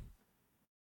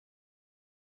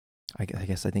I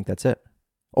think that's it.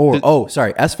 Or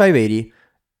sorry, S580,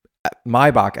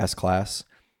 Maybach S-Class,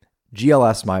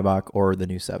 GLS Maybach, or the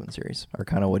new 7 Series are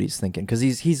kind of what he's thinking, because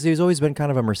he's always been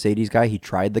kind of a Mercedes guy. He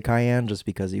tried the Cayenne just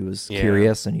because he was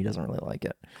curious, and he doesn't really like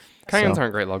it. Cayennes So-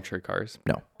 aren't great luxury cars.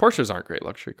 No. Porsches aren't great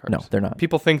luxury cars. No, they're not.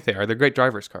 People think they are. They're great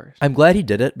driver's cars. I'm glad he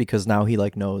did it because now he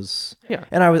like knows. Yeah.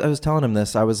 And I was telling him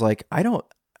this. I was like,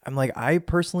 I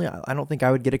personally don't think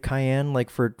I would get a Cayenne like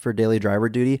for daily driver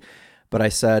duty. But I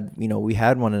said, we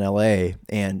had one in LA,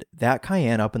 and that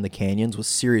Cayenne up in the canyons was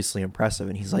seriously impressive.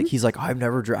 And he's like, I've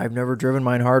never driven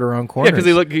mine hard around corners.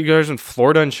 Yeah, because you guys in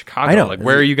Florida and Chicago. I know. Like,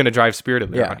 where are you going to drive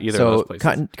Spiritedly? Yeah. Either So of those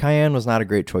places. Cayenne was not a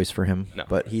great choice for him. No.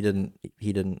 But he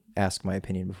didn't ask my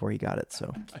opinion before he got it.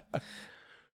 So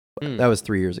Mm. that was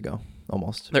 3 years ago,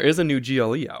 almost. There is a new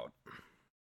GLE out.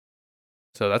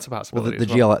 So that's a Well, possibility. the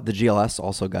as well. the GLS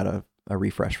also got a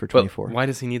refresh for But 24. why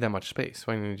does he need that much space?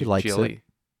 Why do you He need likes GLE? it.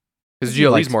 Because He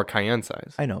GLE likes- is more Cayenne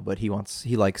size. I know, but he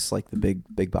likes like the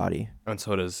big body. And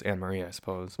so does Anne Marie, I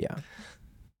suppose. Yeah.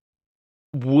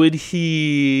 Would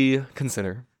he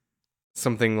consider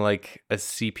something like a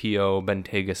CPO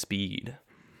Bentayga Speed?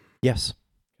 Yes.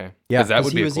 Okay. Yeah. 'Cause that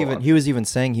would he be a was cool even option. he was even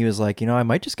saying, he was like, I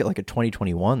might just get like a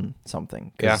 2021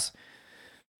 something. Because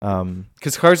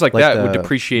cars like Like that would the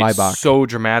depreciate Maybach. so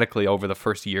dramatically over the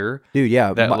first year. Dude,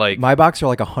 yeah. That, my box are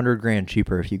like $100,000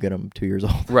 cheaper if you get them 2 years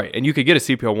old. Right. And you could get a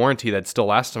CPO warranty that still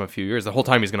lasts him a few years. The whole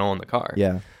time he's going to own the car.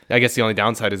 Yeah. I guess the only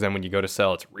downside is then when you go to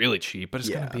sell, it's really cheap, but it's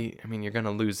going Yeah. to be, you're going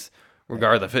to lose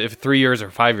regardless. If 3 years or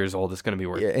 5 years old, it's going to be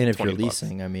worth Yeah, and if you're $20.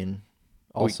 leasing, I mean,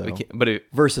 We also can't- but it,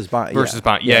 versus buying. versus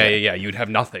buying, yeah, you'd have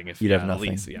nothing if You'd you have had a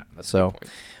nothing. lease. Yeah, that's So- a good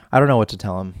point. I don't know what to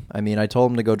tell him. I mean, I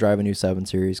told him to go drive a new 7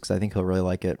 Series because I think he'll really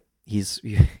like it. He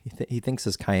thinks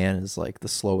his Cayenne is like the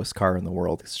slowest car in the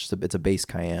world. It's a base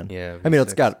Cayenne. Yeah, I mean,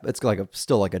 it's V6. like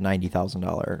still like a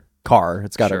 $90,000 car.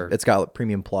 It's got Sure. it's got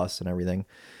premium plus and everything,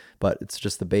 but it's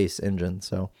just the base engine.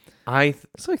 So I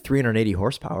it's like 380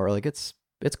 horsepower. Like it's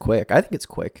quick. I think it's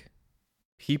quick.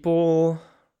 people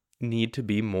need to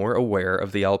be more aware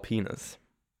of the Alpinas.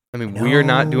 I mean, we are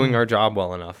not doing our job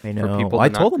well enough I know. for people. I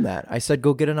to told him that. I said,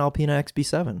 go get an Alpina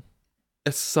XB7.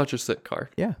 it's such a sick car.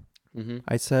 Yeah. Mm-hmm.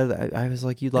 I said, I was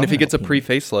like, you'd love And if he an gets a Alpina.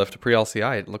 pre-facelift, a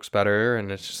pre-LCI, it looks better,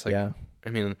 and it's just like, yeah.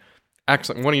 I mean,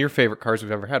 actually, one of your favorite cars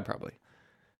we've ever had, probably.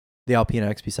 The Alpina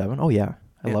XB7. Oh yeah.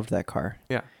 I loved that car.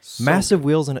 Yeah. Massive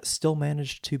wheels, and it still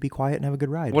managed to be quiet and have a good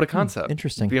ride. What a concept.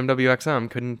 Interesting. BMW XM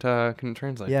couldn't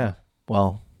translate. Yeah.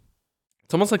 Well,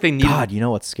 it's almost like they needed. God, you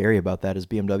know what's scary about that is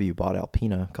BMW bought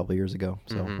Alpina a couple years ago.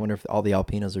 So I wonder if all the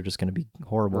Alpinas are just going to be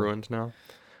horrible. Ruined now.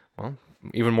 Well,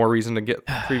 even more reason to get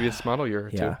previous model year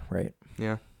too. Yeah, right.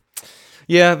 Yeah.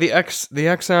 Yeah, the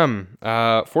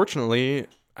XM. Fortunately,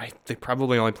 they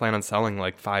probably only plan on selling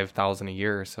like 5,000 a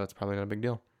year, so it's probably not a big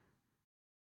deal.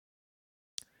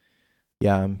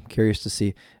 Yeah, I'm curious to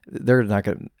see. They're not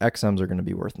going. XMs are going to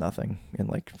be worth nothing in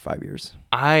like 5 years.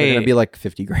 They're going to be like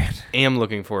 50 grand. Am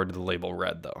looking forward to the label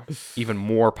red though. Even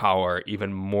more power,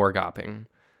 even more gopping.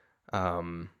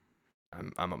 I'm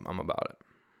about it.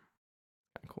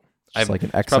 Cool. It's like an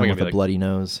XM with a bloody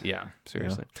nose. Yeah,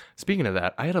 seriously. Yeah. Speaking of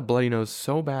that, I had a bloody nose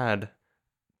so bad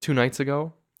 2 nights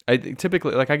ago. I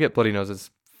typically I get bloody noses.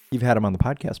 You've had them on the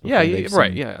podcast before. Yeah,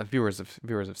 right. Yeah, viewers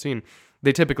have seen.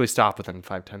 They typically stop within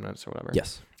 5-10 minutes or whatever.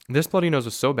 Yes. This bloody nose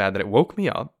was so bad that it woke me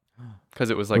up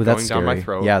because it was like going down my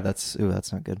throat. Yeah, that's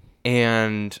not good.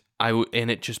 And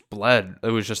it just bled. It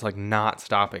was just like not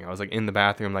stopping. I was like in the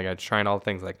bathroom, like I tried all the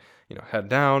things, like head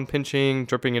down, pinching,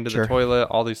 dripping into the toilet,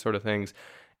 all these sort of things.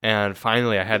 And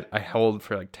finally, I held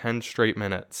for like 10 straight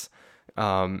minutes.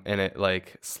 And it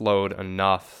like slowed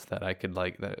enough that I could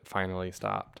that it finally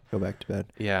stopped. Go back to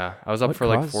bed. Yeah, I was up for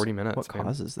like 40 minutes. What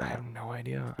causes that? I have no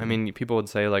idea. I mean, people would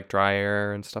say like dry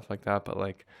air and stuff like that, but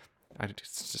like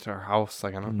it's just our house.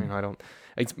 Like I don't.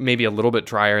 It's maybe a little bit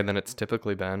drier than it's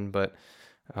typically been, but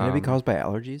can it be caused by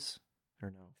allergies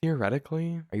or no?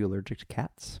 Theoretically, are you allergic to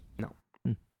cats? No.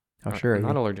 How sure? I'm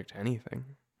not allergic to anything.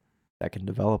 That can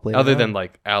develop later other on. than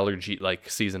like allergy, like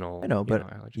seasonal. I know, but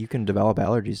you can develop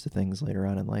allergies to things later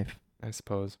on in life. I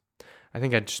suppose. I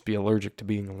think I'd just be allergic to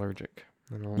being allergic.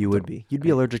 You would be. You'd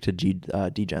be allergic to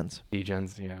degens.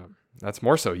 Degens, yeah. That's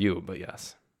more so you, but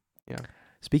yes. Yeah.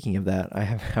 Speaking of that,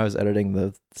 I was editing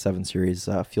the 7 Series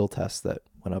fuel test that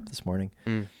went up this morning,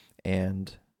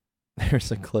 and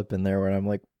there's a clip in there where I'm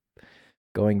like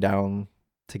going down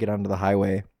to get onto the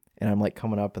highway, and I'm like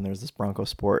coming up, and there's this Bronco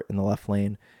Sport in the left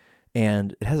lane.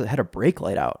 And it had a brake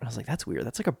light out. I was like, that's weird.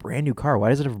 That's like a brand new car. Why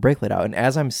does it have a brake light out? And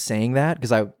as I'm saying that,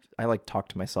 because I like talk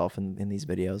to myself in these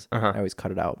videos. I always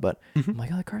cut it out. But I'm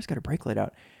like, oh, the car's got a brake light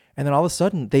out. And then all of a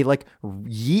sudden, they like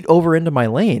yeet over into my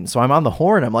lane. So I'm on the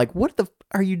horn. I'm like, what the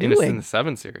are you doing? In the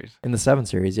 7 Series. In the 7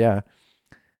 Series, yeah.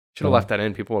 Should have left that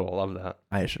in. People would have loved that.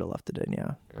 I should have left it in,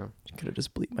 yeah. Could have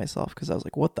just bleeped myself because I was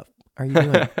like, what the are you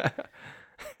doing?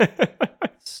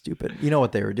 Stupid. You know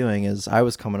what they were doing is I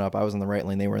was coming up. I was in the right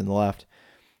lane. They were in the left.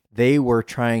 They were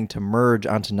trying to merge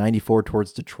onto 94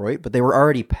 towards Detroit, but they were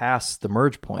already past the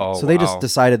merge point. So they just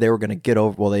decided they were going to get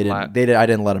over. Well, they didn't. I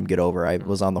didn't let them get over. I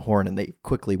was on the horn, and they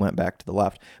quickly went back to the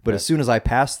left. But as soon as I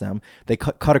passed them, they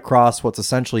cut across what's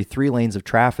essentially 3 lanes of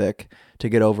traffic to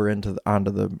get over onto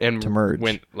the to merge.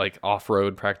 Went like off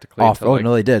road practically.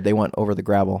 No, they did. They went over the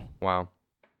gravel. Wow.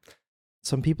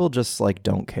 Some people just like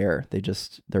don't care.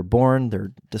 They're born,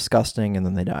 they're disgusting, and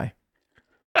then they die.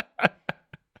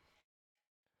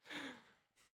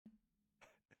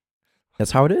 That's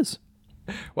how it is.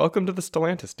 Welcome to the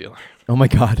Stellantis dealer. Oh my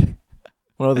God.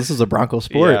 Well, this is a Bronco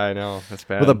Sport. Yeah, I know. That's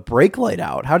bad. With a brake light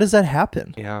out. How does that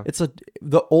happen? Yeah.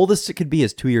 The oldest it could be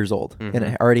is 2 years old, and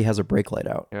it already has a brake light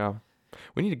out. Yeah.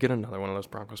 We need to get another one of those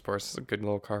Bronco Sports. It's a good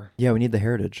little car. Yeah, we need the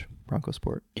Heritage Bronco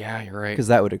Sport. Yeah, you're right. Because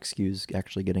that would excuse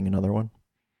actually getting another one.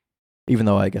 Even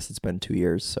though I guess it's been 2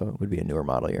 years, so it would be a newer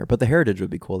model year. But the Heritage would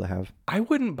be cool to have. I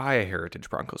wouldn't buy a Heritage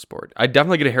Bronco Sport. I'd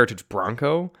definitely get a Heritage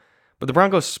Bronco, but the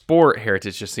Bronco Sport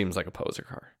Heritage just seems like a poser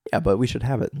car. Yeah, but we should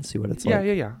have it and see what it's like.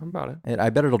 Yeah. I'm about it. And I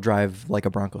bet it'll drive like a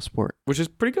Bronco Sport. Which is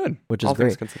pretty good. Which is all great.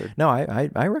 Things considered. No,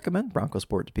 I recommend Bronco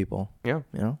Sport to people. Yeah.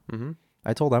 You know? Mm-hmm.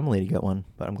 I told Emily to get one,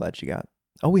 but I'm glad she got.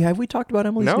 Oh, we talked about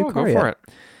Emily's new car yet? No, go for it.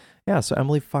 Yeah, so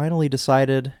Emily finally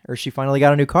decided, or she finally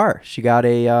got a new car. She got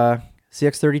a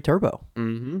CX-30 Turbo.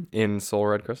 Mm-hmm. In Soul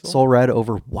Red Crystal? Soul Red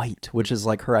over white, which is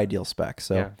like her ideal spec.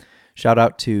 So shout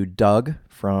out to Doug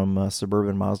from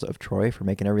Suburban Mazda of Troy for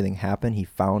making everything happen. He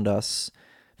found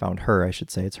her, I should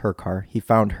say. It's her car. He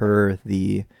found her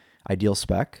the ideal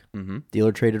spec. Mm-hmm.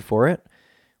 Dealer traded for it.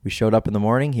 We showed up in the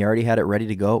morning. He already had it ready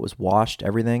to go. It was washed,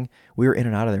 everything. We were in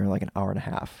and out of there in like an hour and a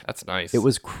half. That's nice. It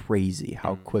was crazy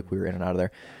how quick we were in and out of there.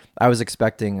 I was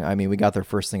expecting, we got there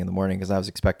first thing in the morning because I was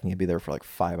expecting to be there for like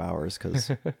 5 hours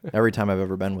because every time I've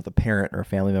ever been with a parent or a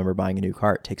family member buying a new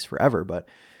car, it takes forever. But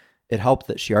it helped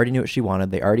that she already knew what she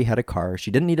wanted. They already had a car. She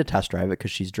didn't need to test drive it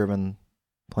because she's driven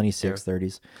plenty of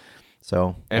CX-30s.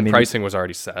 So, pricing was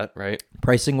already set, right?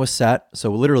 Pricing was set.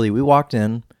 So literally we walked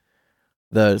in.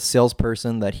 The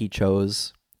salesperson that he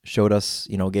chose showed us,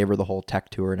 gave her the whole tech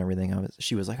tour and everything.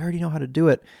 She was like, I already know how to do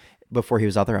it. Before he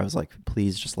was out there, I was like,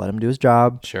 please just let him do his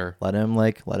job. Sure. Let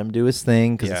him do his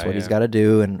thing because that's what he's got to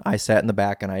do. And I sat in the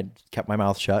back and I kept my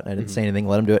mouth shut and I didn't say anything.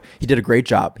 Let him do it. He did a great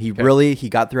job. He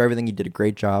got through everything. He did a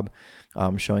great job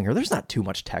showing her there's not too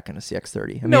much tech in a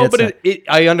CX-30. No, but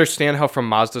I understand how from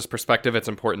Mazda's perspective, it's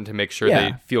important to make sure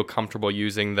they feel comfortable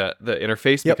using the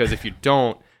interface because if you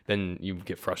don't, then you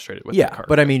get frustrated with the car.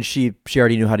 But I mean, she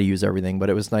already knew how to use everything, but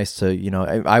it was nice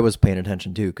to, I was paying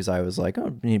attention too because I was like,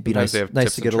 oh, it'd be nice to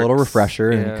get a little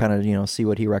refresher and kind of, see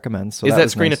what he recommends. So is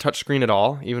that screen a touch screen at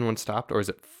all, even when stopped, or is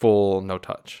it full no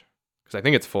touch? Because I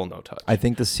think it's full no touch. I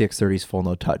think the CX-30 is full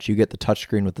no touch. You get the touch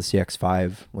screen with the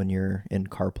CX-5 when you're in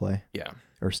CarPlay. Yeah.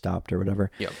 Or stopped or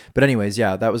whatever. Yep. But anyways,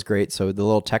 that was great. So the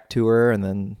little tech tour and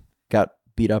then got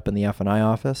beat up in the F&I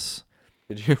office.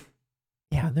 Did you?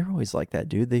 Yeah, they're always like that,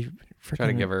 dude. They try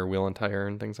to give her wheel and tire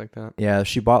and things like that. Yeah,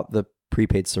 she bought the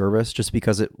prepaid service just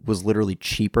because it was literally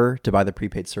cheaper to buy the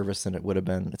prepaid service than it would have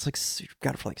been. It's like she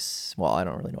got it for well, I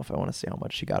don't really know if I want to say how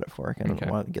much she got it for. I don't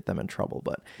want to get them in trouble,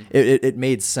 but it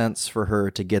made sense for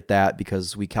her to get that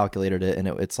because we calculated it and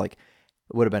it's like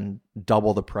it would have been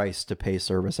double the price to pay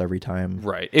service every time.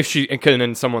 Right.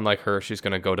 And someone like her, she's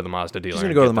going to go to the Mazda dealer. She's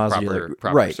going to go to the Mazda dealer.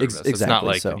 Right. Exactly. It's not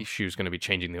like she was going to be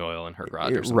changing the oil in her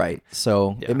garage or something. Right.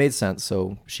 So it made sense.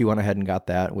 So she went ahead and got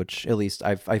that, which at least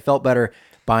I felt better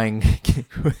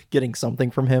getting something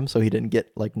from him. So he didn't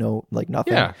get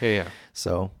nothing. Yeah.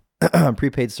 So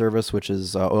prepaid service, which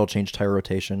is oil change, tire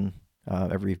rotation,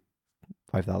 every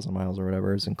 5,000 miles or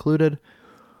whatever is included.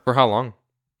 For how long?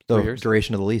 3 years?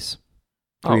 Duration of the lease.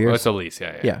 3 years? It's a lease,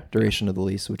 yeah. Yeah, duration of the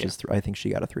lease, which is, I think she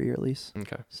got a 3-year lease.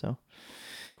 Okay. So.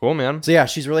 Cool, man. So yeah,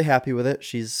 she's really happy with it.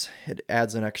 It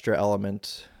adds an extra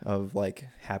element of like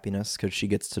happiness because she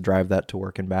gets to drive that to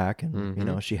work and back.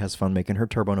 And, she has fun making her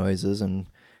turbo noises and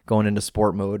going into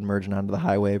sport mode, merging onto the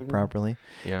highway properly.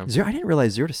 Yeah. I didn't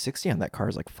realize 0 to 60 on that car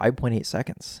is like 5.8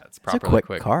 seconds. That's properly a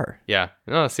quick car. Yeah.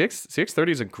 No, CX-30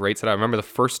 is a great setup. I remember the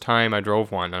first time I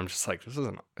drove one, I'm just like, this is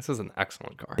an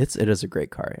excellent car. It is a great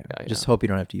car. Yeah. Just hope you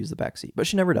don't have to use the back seat, but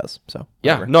she never does. So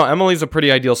whatever. Yeah. No, Emily's a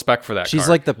pretty ideal spec for that She's car.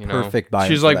 like the perfect buyer.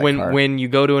 She's like when you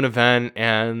go to an event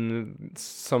and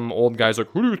some old guy's like,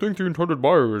 who do you think the intended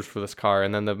buyers for this car?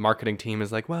 And then the marketing team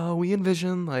is like, well, we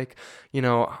envision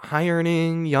high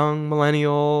earning young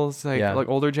millennials, like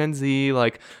older Gen Z,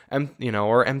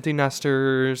 or empty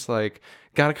nesters, like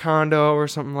got a condo or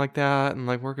something like that and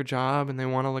like work a job and they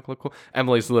want to like look cool.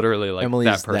 Emily's literally like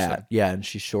that person. Yeah, and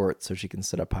she's short so she can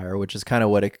sit up higher, which is kind of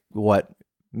what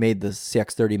made the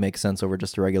CX-30 make sense over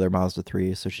just a regular Mazda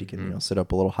 3 so she can sit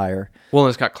up a little higher. Well, and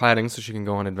it's got cladding so she can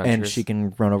go on adventures. And she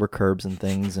can run over curbs and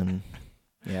things and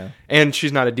And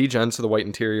she's not a degen, so the white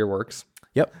interior works.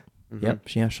 Yep. Yep.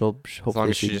 She'll hopefully as long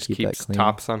as she just keeps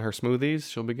tops on her smoothies,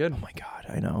 she'll be good. Oh my god,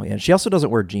 I know. Yeah, she also doesn't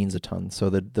wear jeans a ton, so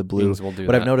the blue. Jeans will do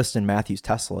what I've noticed in Matthew's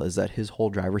Tesla is that his whole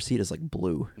driver's seat is like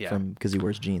blue, because he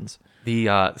wears jeans. The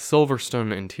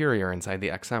Silverstone interior inside the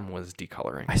XM was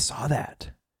decoloring. I saw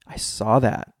that.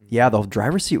 Yeah, the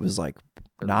driver's seat was like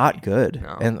not good.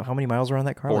 No. And how many miles were on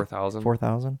that car? 4,000.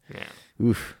 4,000. Yeah.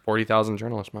 Oof. 40,000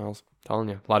 journalist miles. I'm telling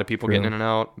you, a lot of people getting in and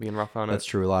out, being rough on it. That's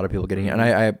true. A lot of people getting in. And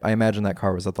I imagine that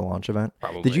car was at the launch event.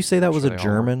 Probably. Did you say that was a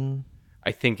German?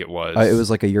 I think it was. It was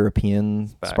like a European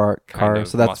Spark car.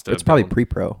 So it's probably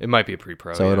pre-pro. It might be a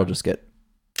pre-pro. So it'll just get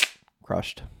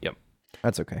crushed. Yep.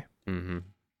 That's okay. Mm-hmm.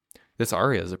 This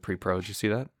Aria is a pre-pro. Did you see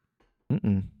that?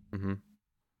 Mm-mm.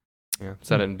 Yeah,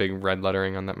 said it in big red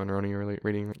lettering on that Monroney you were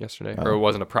reading yesterday. Or it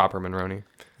wasn't a proper Monroney.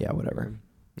 Yeah, whatever.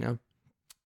 Yeah.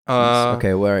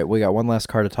 Okay, well, all right. We got one last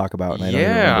car to talk about, and I don't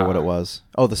even remember what it was.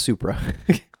 Oh, the Supra.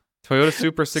 Toyota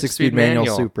Supra 6-speed manual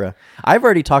Supra. I've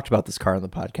already talked about this car on the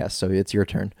podcast, so it's your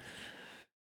turn.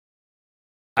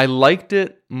 I liked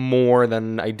it more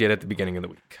than I did at the beginning of the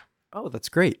week. Oh, that's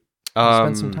great.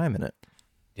 Spend some time in it.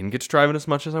 Didn't get to drive it as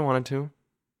much as I wanted to.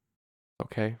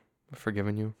 Okay, I've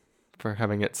forgiven you for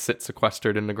having it sit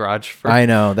sequestered in the garage for I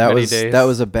know that many was days. That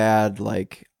was a bad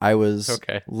I was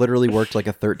literally worked like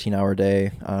a 13-hour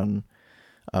day on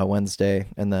Wednesday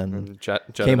and then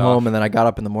came home and then I got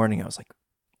up in the morning. I was like,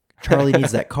 Charlie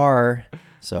needs that car.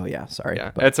 So yeah, sorry.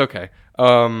 Yeah, it's okay.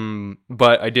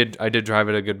 But I did drive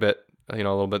it a good bit, a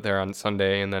little bit there on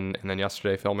Sunday and then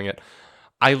yesterday filming it.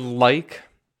 I like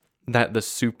that the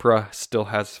Supra still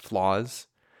has flaws.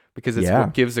 Because it's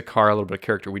what gives a car a little bit of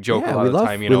character. We joke a lot of the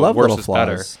time, worse is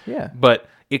better. Yeah. But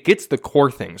it gets the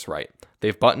core things right.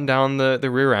 They've buttoned down the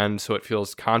rear end so it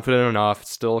feels confident enough.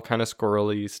 It's still kind of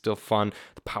squirrely, still fun.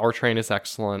 The powertrain is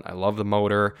excellent. I love the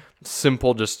motor.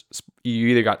 Simple, just you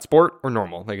either got sport or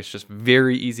normal. Like it's just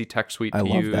very easy tech suite to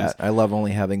use. I love that. I love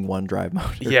only having one drive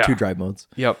mode or Yeah. 2 drive modes.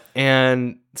 Yep.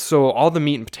 And so all the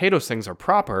meat and potatoes things are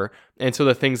proper. And so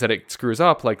the things that it screws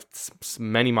up, like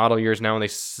many model years now, and they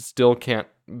still can't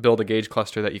build a gauge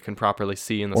cluster that you can properly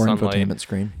see in the Or sunlight. infotainment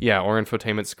screen. Yeah, or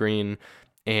infotainment screen.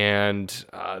 And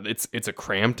it's a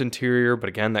cramped interior, but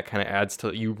again, that kind of adds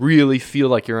to, you really feel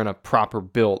like you're in a proper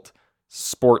built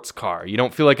sports car. You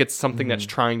don't feel like it's something that's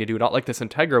trying to do it all, like this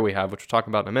Integra we have, which we'll talk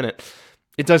about in a minute.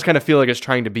 It does kind of feel like it's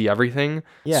trying to be everything,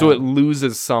 so it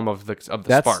loses some of the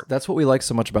spark. That's what we like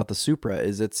so much about the Supra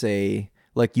is it's a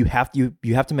like you have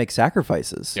to make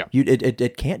sacrifices. Yeah.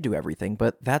 It can't do everything,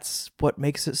 but that's what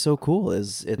makes it so cool.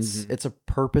 Is it's a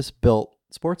purpose built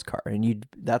sports car, and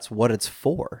that's what it's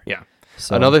for. Yeah.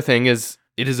 So Another thing is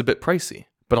it is a bit pricey,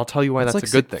 but I'll tell you why that's like a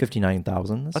good thing.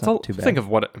 59,000. That's That's not too bad. Think of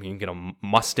what I mean. You get a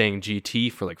Mustang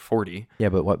GT for like 40. Yeah,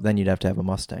 but then you'd have to have a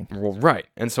Mustang. Well, right.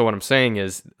 And so what I'm saying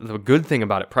is the good thing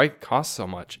about it costs so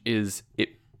much is it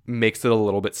makes it a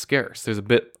little bit scarce. There's a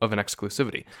bit of an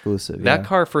exclusivity. Exclusive. That yeah.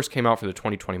 car first came out for the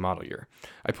 2020 model year.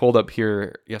 I pulled up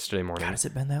here yesterday morning. God, has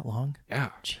it been that long? Yeah.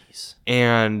 Jeez.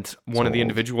 And one of the old.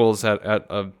 individuals at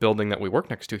a building that we work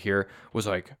next to here was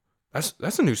like,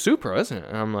 that's a new Supra, isn't it?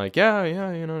 And I'm like, yeah,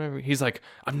 you know whatever. He's like,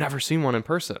 I've never seen one in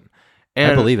person.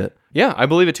 And I believe it. Yeah, I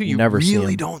believe it too. You Never see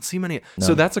really 'em. don't see many. No.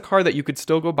 So that's a car that you could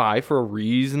still go buy for a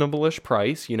reasonable-ish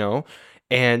price, you know,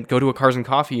 and go to a Cars and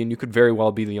Coffee, and you could very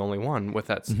well be the only one with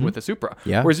that with the Supra.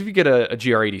 Yeah. Whereas if you get a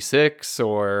GR86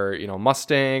 or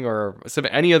Mustang or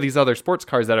any of these other sports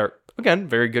cars that are again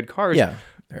very good cars, Yeah.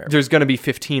 there's going to be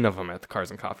 15 of them at the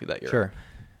Cars and Coffee that year. Sure.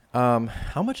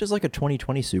 How much is like a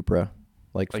 2020 Supra?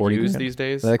 Like 40 used grand? these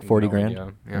days? Like 40 No grand?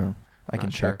 idea. Yeah. Oh, I can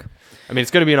Not sure. check. I mean,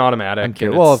 it's going to be an automatic. I'm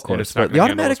curious. and Well, it's- of and course, it's not but the gonna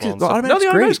handle automatic as well is and stuff. automatic's the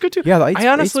great. automatic's good too. Yeah, the I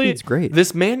honestly, speed's great.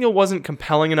 This manual wasn't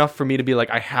compelling enough for me to be like,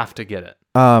 I have to get it.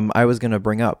 I was gonna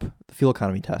bring up the fuel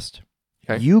economy test.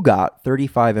 Okay. You got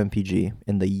 35 mpg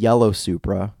in the yellow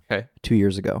Supra Okay. 2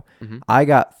 years ago. Mhm. I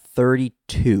got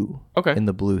 32 Okay. in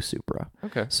the blue Supra.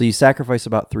 Okay. So you sacrifice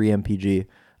about 3 mpg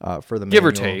for the Give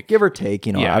or manual. take. Give or take.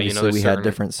 You know, Yeah, obviously there's we had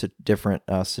certain- different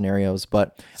scenarios,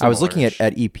 but I was looking Similar-ish.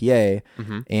 at EPA,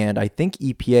 Mhm. and I think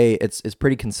EPA it's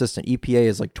pretty consistent. EPA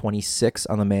is like 26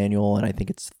 on the manual, and I think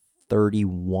it's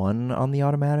 31 on the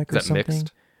automatic Is or that something.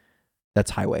 mixed?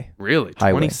 That's highway. Really?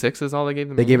 Highway. 26 is all they gave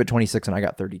them? They gave it 26, and I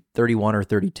got 31 or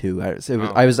 32.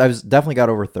 Oh. I was definitely got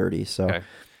over 30. So Okay.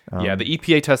 Yeah, the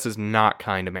EPA test is not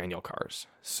kind to manual cars.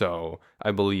 So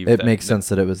I believe it that makes sense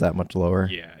that it was that much lower.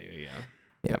 Yeah.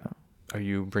 Are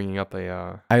you bringing up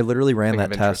a I literally ran Thing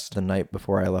that of test interest. the night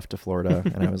before I left to Florida,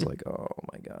 and I was like, "Oh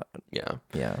my god, yeah.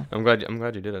 yeah, I'm glad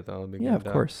you did it though. It'll be yeah, good,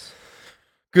 of course."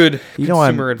 Good You know,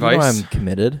 I'm consumer advice. I'm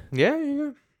committed. Yeah.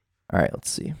 All right, let's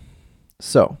see.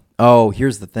 So,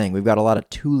 here's the thing: we've got a lot of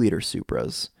 2-liter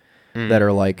Supras Mm. that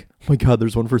are like, "Oh my god,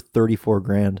 there's one for 34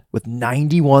 grand with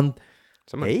 91."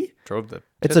 Someone Hey, drove the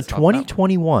it's a tits off that one.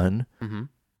 2021. Mhm.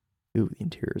 Ooh, the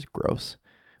interior is gross.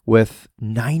 With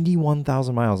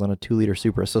 91,000 miles on a 2-liter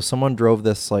Supra. So someone drove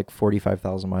this like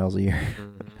 45,000 miles a year.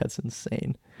 Mhm. That's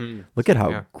insane. Hmm. Look at how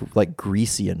Yeah. like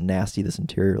greasy and nasty this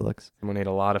interior looks. Someone ate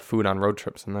a lot of food on road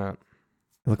trips in that.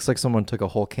 It looks like someone took a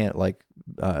whole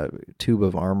tube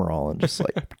of Armor All and just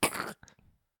like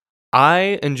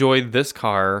I enjoyed this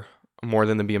car more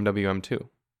than the BMW M2.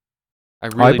 I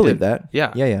really I believe did. that.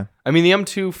 Yeah. Yeah. I mean, the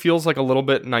M2 feels like a little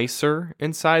bit nicer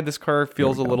inside. This car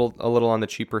feels a we go. little on the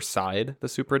cheaper side. The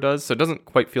Supra does, so it doesn't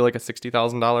quite feel like a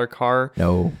 $60,000 car.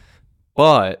 No.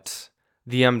 But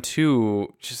the M2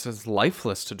 just is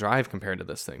lifeless to drive compared to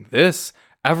this thing. This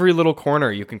every little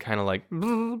corner you can kind of like.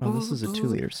 Oh, this is a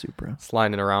 2-liter Supra.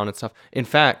 sliding around and stuff. In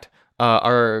fact,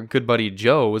 our good buddy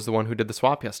Joe was the one who did the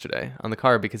swap yesterday on the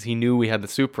car because he knew we had the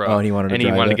Supra. Oh, and he wanted to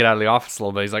drive to it? get out of the office a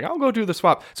little bit. He's like, I'll go do the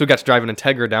swap. So we got to drive an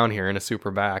Integra down here in a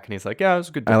Supra back, and he's like, yeah, it was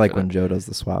a good. I deal like for when that." Joe does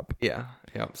the swap. Yeah.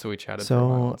 So we chatted for a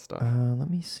while So and stuff. let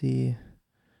me see.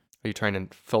 Are you trying to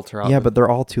filter out? Yeah, but they're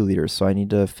all 2 liters, so I need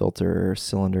to filter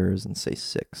cylinders and say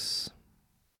 6.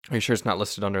 Are you sure it's not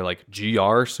listed under like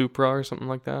GR Supra or something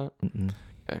like that? Mm-mm.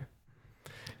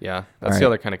 Yeah, that's All the right.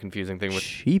 other kind of confusing thing with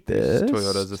Cheapest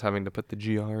Toyotas is having to put the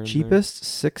GR in there. Cheapest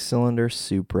 6-cylinder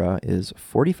Supra is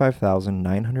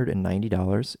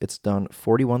 $45,990. It's done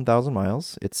 41,000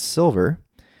 miles. It's silver.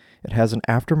 It has an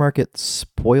aftermarket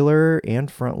spoiler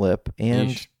and front lip and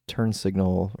Yeesh. turn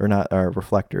signal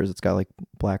reflectors. It's got like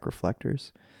black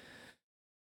reflectors.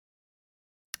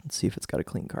 Let's see if it's got a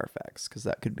clean Carfax because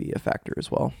that could be a factor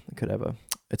as well. It could have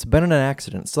it's been in an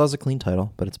accident. It still has a clean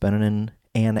title, but it's been in an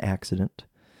an accident.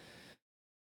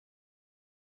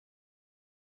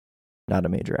 Not a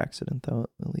major accident, though,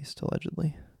 at least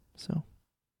allegedly. So,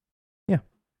 yeah.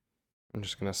 I'm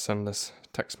just going to send this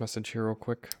text message here real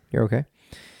quick. You're okay?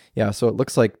 Yeah, so it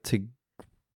looks like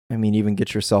even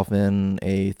get yourself in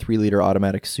a 3-liter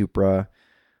automatic Supra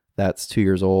that's 2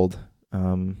 years old.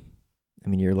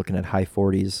 You're looking at high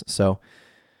 40s. So,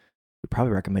 I'd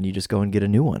probably recommend you just go and get a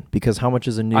new one, because how much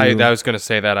is a new? I was going to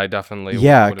say that I definitely.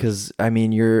 Yeah, because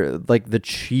you're like the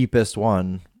cheapest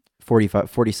one,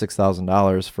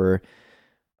 $46,000 for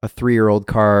a 3-year-old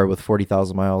car with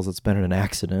 40,000 miles that's been in an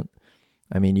accident.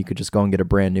 You could just go and get a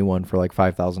brand new one for like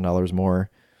 $5,000 more.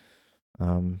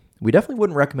 We definitely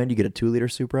wouldn't recommend you get a 2-liter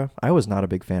Supra. I was not a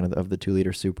big fan of the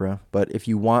 2-liter Supra, but if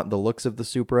you want the looks of the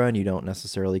Supra and you don't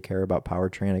necessarily care about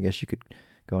powertrain, I guess you could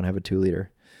go and have a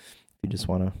 2-liter. If you just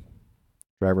want to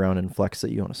drive around and flex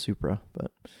that you own a Supra.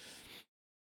 But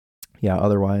yeah,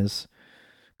 otherwise,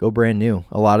 go brand new.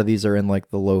 A lot of these are in like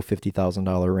the low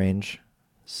 $50,000 range.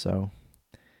 So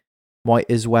might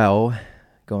as well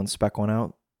go and spec one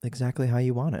out exactly how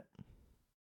you want it.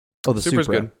 Oh, the Supra's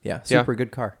Supra. good. Yeah, super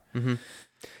good car. Mm-hmm.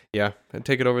 Yeah, and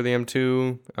take it over the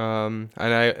M2. And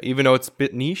I, even though it's a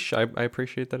bit niche, I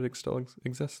appreciate that it still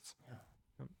exists.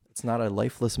 It's not a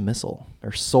lifeless missile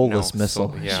or soulless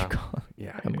missile. As you call it.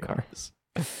 Yeah. cars.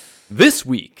 This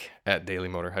week at Daily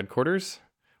Motor Headquarters.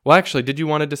 Well, actually, did you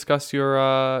want to discuss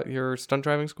your stunt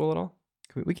driving school at all?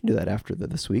 We can do that after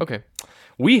this week. Okay.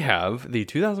 We have the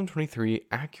 2023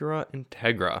 Acura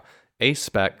Integra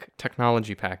A-Spec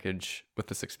technology package with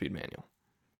the 6-speed manual.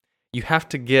 You have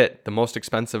to get the most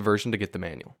expensive version to get the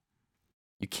manual.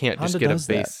 You can't Honda just get a does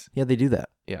base. That. Yeah, they do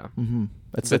that. Yeah. Mm-hmm.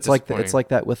 It's like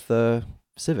that with the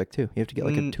Civic too. You have to get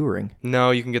like a touring.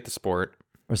 No, you can get the Sport.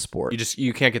 Or Sport.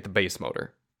 You can't get the base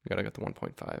motor. You gotta get the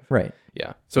 1.5. Right.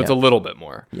 Yeah. So it's a little bit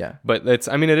more. Yeah. But it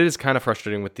is kind of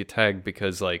frustrating with the Teg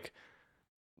because like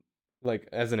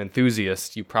as an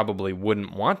enthusiast, you probably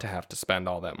wouldn't want to have to spend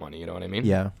all that money. You know what I mean?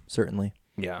 Yeah, certainly.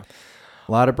 Yeah.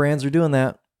 A lot of brands are doing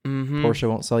that. Mm-hmm. Porsche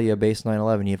won't sell you a base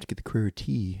 911. You have to get the Carrera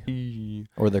T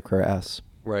or the Carrera S.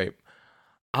 Right.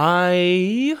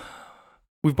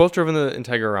 We've both driven the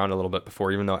Integra around a little bit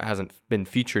before, even though it hasn't been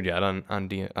featured yet on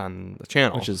the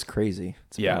channel. Which is crazy.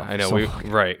 I know.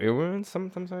 It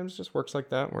sometimes just works like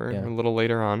that. We're a little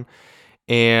later on.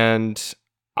 And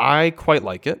I quite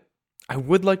like it. I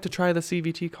would like to try the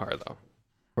CVT car, though.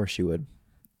 Of course you would.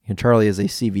 And Charlie is a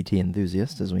CVT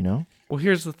enthusiast, as we know. Well,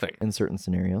 here's the thing. In certain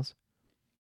scenarios.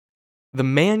 The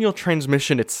manual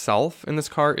transmission itself in this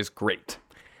car is great.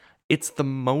 It's the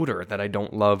motor that I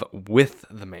don't love with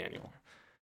the manual.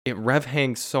 It rev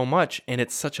hangs so much, and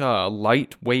it's such a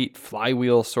lightweight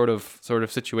flywheel sort of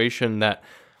situation that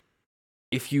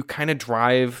if you kind of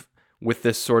drive with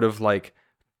this sort of like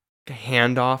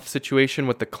handoff situation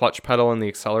with the clutch pedal and the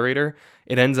accelerator,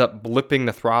 it ends up blipping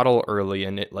the throttle early,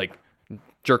 and it like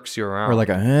jerks you around. Or like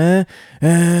yeah.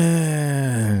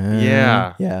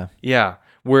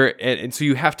 And so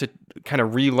you have to kind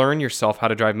of relearn yourself how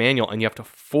to drive manual, and you have to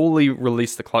fully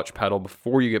release the clutch pedal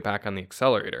before you get back on the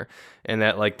accelerator, and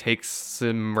that like takes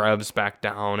some revs back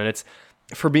down. And it's,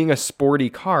 for being a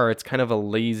sporty car, it's kind of a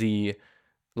lazy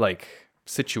like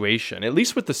situation. At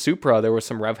least with the Supra, there was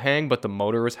some rev hang, but the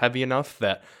motor was heavy enough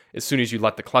that as soon as you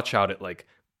let the clutch out, it like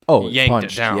yanked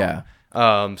it down. Yeah.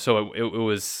 So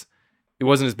it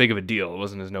wasn't as big of a deal. It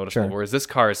wasn't as noticeable. Sure. Whereas this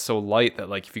car is so light that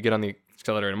like if you get on the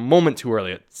accelerator a moment too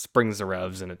early, it springs the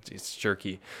revs and it's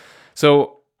jerky.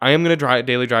 So I am gonna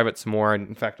daily drive it some more.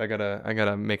 In fact, I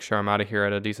gotta make sure I'm out of here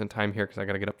at a decent time here because I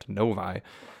gotta get up to Novi.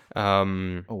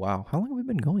 Oh wow, how long have we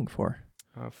been going for?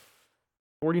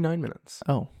 49 minutes.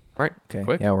 Oh, right. Okay.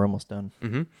 Quick. Yeah, we're almost done.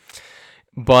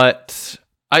 Mm-hmm. But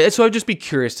I'd just be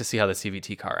curious to see how the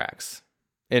CVT car acts.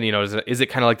 And, is it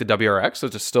kind of like the WRX? So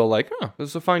it's just still like, this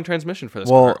is a fine transmission for this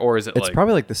car? Or is it it's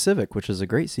probably like the Civic, which is a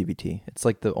great CVT. It's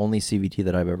like the only CVT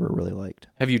that I've ever really liked.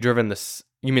 Have you driven this?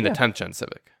 You mean the 10th gen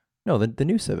Civic? No, the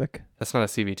new Civic. That's not a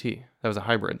CVT. That was a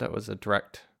hybrid. That was a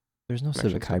direct. There's no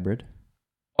Civic hybrid.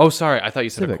 Oh, sorry. I thought you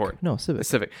said Civic. Accord. No, Civic. The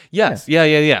Civic. Yes.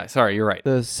 Yeah. Sorry, you're right.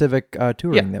 The Civic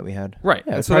touring that we had. Right.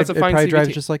 Yeah, so that's a fine it probably CVT.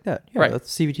 drives just like that. Yeah, right.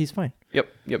 That's CVT's fine. Yep.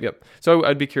 So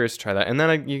I'd be curious to try that. And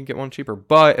then you can get one cheaper.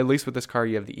 But at least with this car,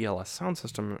 you have the ELS sound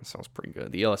system. It sounds pretty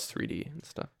good. The ELS 3D and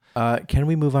stuff. Can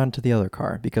we move on to the other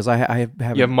car? Because I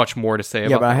haven't... You have much more to say about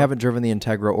it. Yeah, but I haven't driven the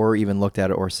Integra or even looked at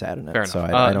it or sat in it. Fair enough. So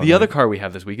I don't know. other car we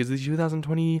have this week is the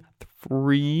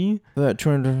 2023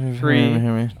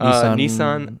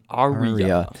 Nissan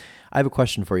Ariya. I have a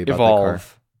question for you about Evolve that car.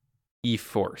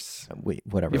 E-Force. Wait,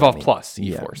 whatever. Evolve Plus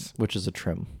E-Force. Which is a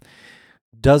trim.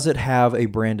 Does it have a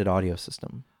branded audio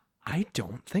system? I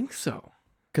don't think so.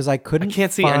 because I couldn't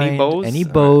can't see any find Bose? any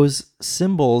Alright. Bose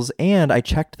symbols, and I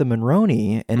checked the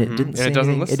Monroney, and it Mhm. didn't And say it doesn't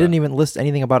anything. list It didn't that. even list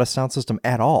anything about a sound system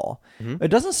at all. Mhm. It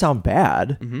doesn't sound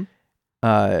bad, Mhm.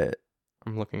 uh,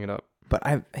 I'm looking it up. but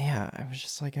I was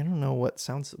just like, I don't know what's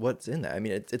in that. I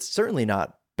mean, it's certainly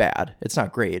not bad. It's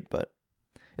not great, but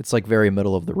it's like very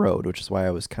middle of the road, which is why I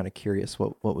was kind of curious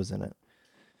what was in it.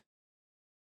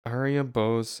 Aria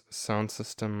Bose sound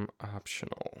system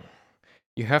optional.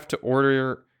 You have to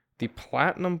order the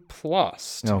Platinum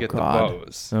Plus to Oh, get God. the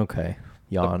Bose. Okay,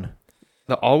 yawn.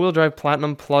 The all-wheel drive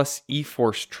Platinum Plus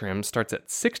E-Force trim starts at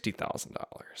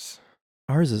 $60,000.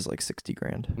 Ours is like 60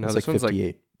 grand. No, It's this like one's like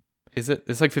 58. Is it?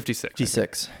 It's like 56. I think.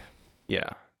 56. Yeah.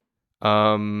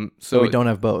 So we don't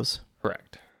have Bose.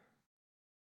 Correct.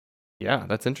 Yeah,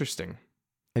 that's interesting.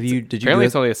 Did you do Apparently,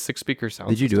 it's it? only a 6-speaker sound.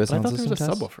 Did you do a system, but sound I thought there was a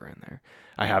system test? subwoofer in there.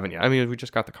 I haven't yet. I mean, we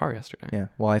just got the car yesterday. Yeah.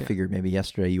 Well, I figured maybe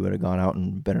yesterday you would have gone out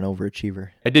and been an overachiever.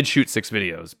 I did shoot 6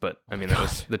 videos, but I mean, that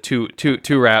was the two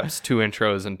raps, 2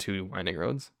 intros, and 2 winding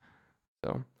roads.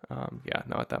 So, yeah,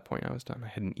 no, at that point I was done. I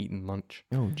hadn't eaten lunch.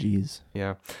 Oh, geez.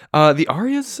 Yeah. The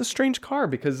Aria is a strange car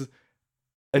because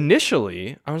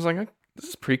initially I was like, this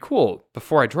is pretty cool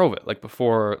before I drove it. Like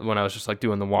before, when I was just like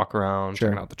doing the walk around, Sure.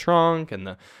 checking out the trunk and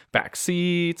the back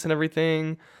seats and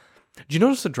everything. Did you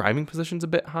notice the driving position's a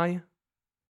bit high?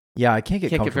 Yeah, I can't get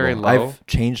Can't get comfortable. very low. I've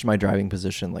changed my driving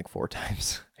position like 4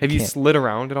 times. Have you Can't. slid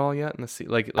around at all yet in the seat?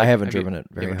 Like I haven't have you- driven it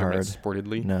you very haven't driven hard. it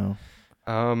sportedly. No.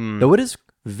 Um, Though it is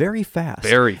very fast.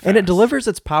 Very And it fast. delivers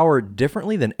its power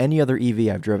differently than any other EV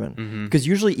I've driven. Mhm. Because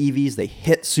usually EVs, they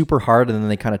hit super hard and then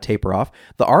they kind of taper off.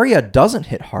 The Aria doesn't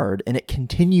hit hard and it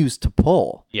continues to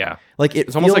pull. Yeah. Like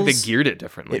It's almost like they geared it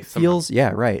differently. It somehow. feels,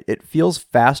 yeah, right. It feels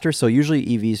faster. So usually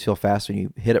EVs feel fast when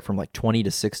you hit it from like 20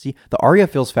 to 60. The Aria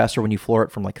feels faster when you floor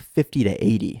it from like 50 to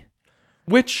 80.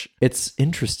 Which, It's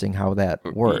interesting how that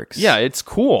works. yeah, it's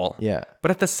cool. Yeah.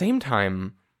 But at the same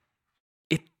time,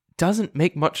 it doesn't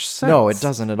make much sense. No, it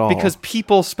doesn't at all. Because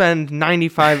people spend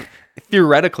 95,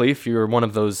 theoretically, if you're one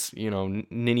of those,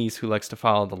 ninnies who likes to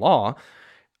follow the law,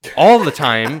 all the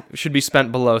time should be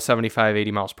spent below 75,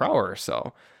 80 miles per hour or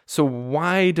so. So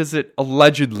why does it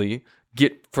allegedly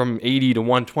get from 80 to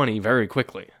 120 very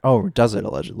quickly? Oh, does it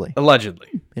allegedly?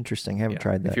 Allegedly. Interesting. I haven't Yeah,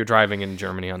 tried that. if you're driving in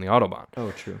Germany on the Autobahn.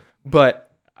 Oh, true.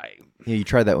 But Yeah, you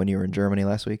tried that when you were in Germany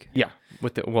last week? yeah,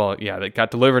 that got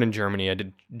delivered in Germany. I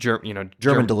did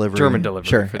German delivery. German delivery.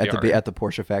 Sure, for at the the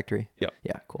Porsche factory. Yep.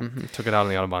 Yeah, cool. Took it out on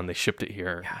the Autobahn. They shipped it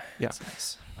here. Yeah. That's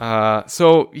nice.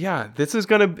 So yeah, this is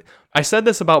gonna. I said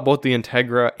this about both the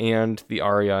Integra and the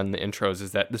Aria in the intros.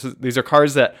 Is that these are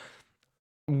cars that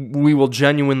we will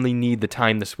genuinely need the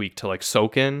time this week to like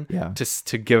soak in. Yeah.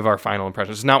 To give our final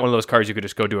impressions. It's not one of those cars you could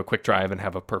just go do a quick drive and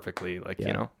have a perfectly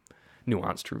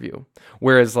nuanced review.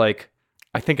 Whereas like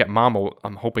I think at Mama,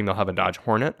 I'm hoping they'll have a Dodge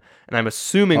Hornet, and I'm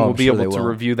assuming Oh, we'll I'm be sure they able to will.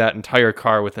 review that entire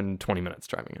car within 20 minutes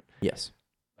driving it. Yes.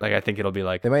 Like I think it'll be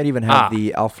like, They might even have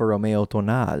the Alfa Romeo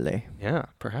Tonale, yeah,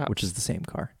 perhaps, which is the same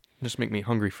car. just make me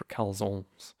hungry for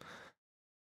calzones.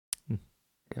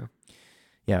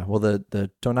 Yeah, well, the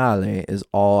Tonale is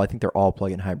I think they're all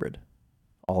plug-in hybrid.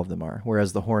 All of them are.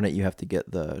 Whereas the Hornet, you have to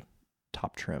get the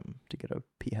top trim to get a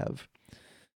PHEV.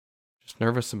 Just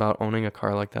nervous about owning a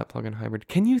car like that plug-in hybrid.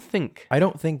 Can you think? I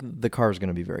don't think the car is going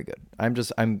to be very good.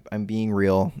 I'm being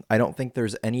real. I don't think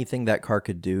there's anything that car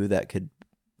could do that could,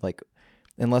 like,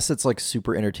 unless it's like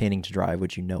super entertaining to drive,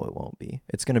 which it won't be.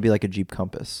 It's going to be like a Jeep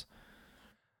Compass.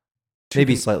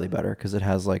 Maybe slightly better because it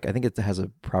has I think it has a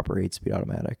proper 8-speed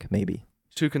automatic. Maybe.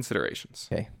 2 considerations.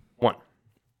 Okay. 1.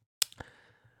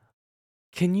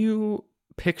 Can you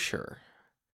picture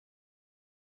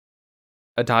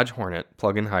a Dodge Hornet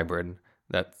plug-in hybrid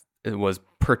that it was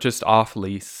purchased off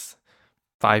lease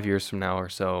 5 years from now or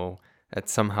so at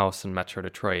some house in Metro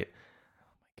Detroit?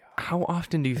 How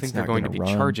often do you think It's they're not going to gonna be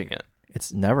run. charging it?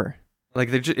 It's never. Like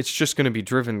it's just going to be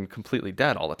driven completely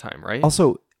dead all the time, right?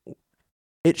 Also,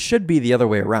 it should be the other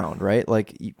way around, right?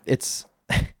 Like it's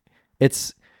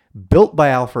built by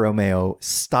Alfa Romeo,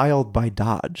 styled by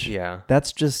Dodge. Yeah.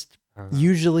 That's just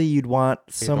usually you'd want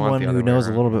someone the who other way knows a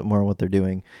around. little bit more what they're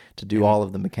doing to do all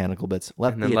of the mechanical bits.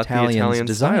 Let And then the let the Italians Italians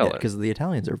design style it it. because the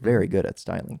Italians are very good at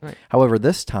styling. Right. However,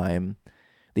 this time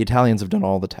the Italians have done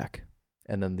all the tech,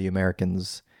 and then the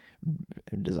Americans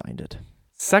designed it.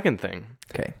 Second thing,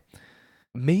 Okay.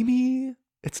 maybe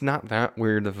it's not that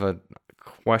weird of a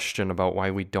question about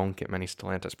why we don't get many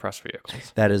Stellantis press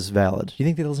vehicles. That is valid. Do you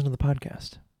think they listen to the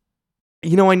podcast?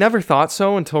 I never thought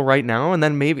so until right now. And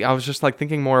then maybe I was just like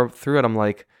thinking more through it. I'm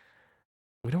like,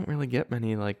 we don't really get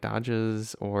many like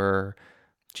Dodges or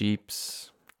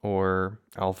Jeeps or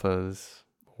Alphas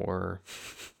or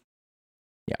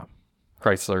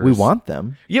Chryslers. We want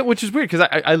them. Yeah, which is weird because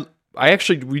I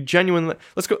actually we genuinely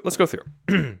let's go through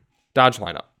Dodge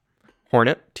lineup.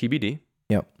 Hornet TBD.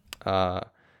 Yep.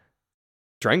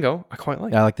 Durango I quite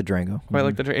like. I like the Durango. Quite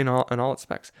like the in all its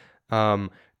specs.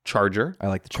 Charger. I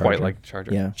like the Charger. Quite like the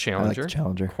Charger. Yeah. Challenger. I like the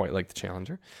Challenger. Quite like the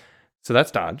Challenger. So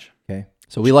that's Dodge. Okay.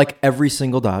 So we like every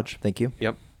single Dodge. Thank you.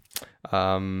 Yep.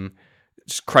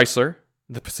 Just Chrysler,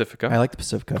 the Pacifica. I like the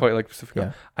Pacifica. Quite like the Pacifica.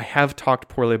 Yeah. I have talked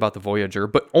poorly about the Voyager,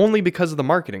 but only because of the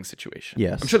marketing situation.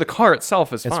 Yes. I'm sure the car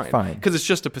itself is It's fine. fine. Because it's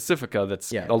just a Pacifica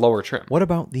that's Yeah. a lower trim. What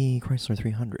about the Chrysler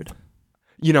 300?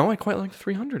 You know, I quite like the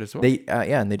 300 as well. They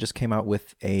and they just came out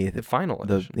with the final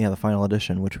the edition. final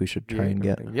edition, which we should try and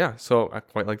get. Yeah, so I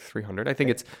quite like the 300. I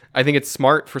think it's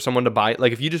smart for someone to buy.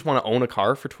 Like if you just want to own a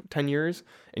car for 10 years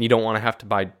and you don't want to have to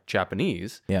buy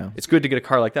Japanese, Yeah. it's good to get a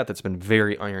car like that that's been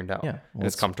very ironed out. Yeah. and Well,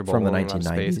 it's it's comfortable from the in a lot of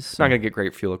 1990s, space. so- Not gonna get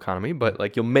great fuel economy, but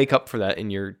like you'll make up for that in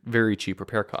your very cheap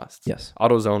repair costs. Yes.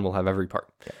 AutoZone will have every part.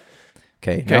 Okay.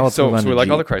 Okay, Now let's so move on we to like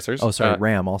all the Jeep. Chrysers. Oh, sorry.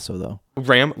 Ram also though.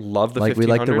 Ram, love the Like, we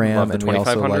 1500, like the Ram, love the and we also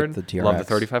like 2500, the love the TRX.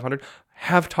 3500.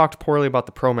 Have talked poorly about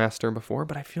the ProMaster before,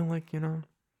 but I feel like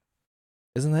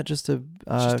Isn't that just a,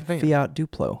 just a van. Fiat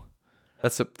Duplo?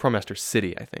 that's a ProMaster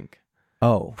City, I think.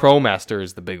 Oh. ProMaster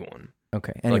is the big one.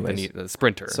 Okay. Like Anyways. the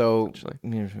Sprinter. So essentially.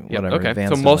 whatever. Yep, okay.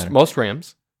 advanced So designer. most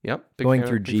Rams. Yep. big Going fan-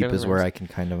 through big Jeep fan of is the where Rams. I can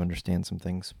kind of understand some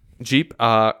things. Jeep,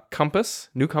 Compass,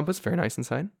 new Compass, very nice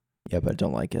inside, Yeah, but I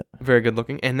don't like it. very good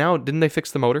looking. And now, didn't they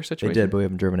fix the motor They situation? did, but we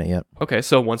haven't driven it yet. Okay,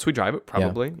 so once we drive it,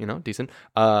 probably decent.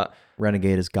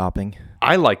 Renegade is gopping.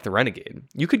 I like the Renegade.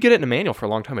 You could get it in a manual for a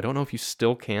long time. I don't know if you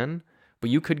still can, but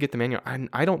you could get the manual.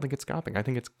 I don't think it's scopping. I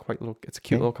think it's quite little. It's a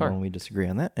cute Okay, little car. Well, we disagree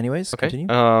on that. Anyways, Okay.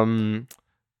 continue.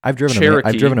 I've driven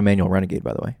Cherokee. a manual Renegade,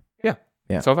 by the way.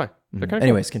 Yeah. So have I. They're Mhm. kinda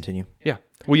Anyways, cool. continue. Yeah.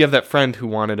 Well, you have that friend who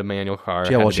wanted a manual car.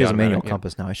 Yeah, had well, to she be has a manual automatic,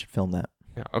 Compass now. I should film that.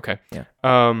 Yeah. Okay. Yeah.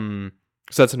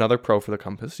 So that's another pro for the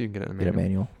Compass. You can get it in a Get a manual.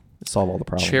 manual. Solve all the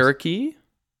problems. Cherokee.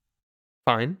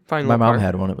 Fine. My little mom car.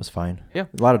 had one. It was fine. Yeah.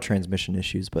 A lot of transmission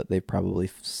issues, but they've probably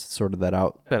sorted that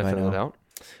out. Benefit by of the now.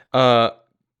 doubt.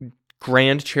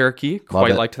 Grand Cherokee. Quite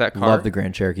it. liked that car. Love the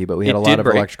Grand Cherokee, but we had It a did lot of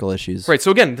break. electrical issues. Right.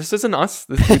 So again, this isn't us.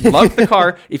 We loved the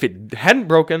car. If it hadn't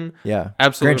broken, Yeah.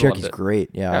 absolutely Grand Cherokee's loved it. great.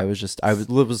 Yeah, Yeah. I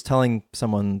was telling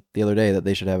someone the other day that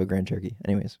they should have a Grand Cherokee.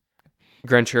 Anyways.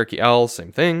 Grand Cherokee L,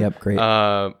 same thing. Yep, great.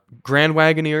 Grand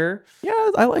Wagoneer, Yeah,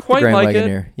 I like the quite Grand like it.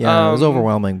 Wagoneer. Yeah, it was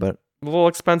overwhelming, but a little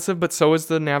expensive, but so is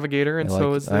the Navigator, and I so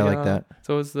like- is the I like that.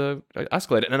 So is the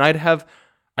Escalade. And I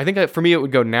think for me it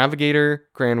would go Navigator,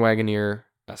 Grand Wagoneer,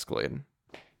 Escalade.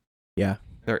 yeah.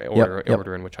 Their Yep.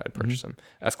 order in which I'd purchase them.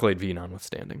 Escalade V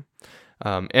notwithstanding.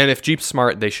 And if Jeep's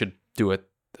smart, they should do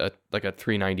like a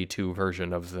 392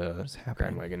 version of the What's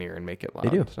happening? Grand Wagoneer and make it loud. They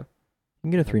do. So- You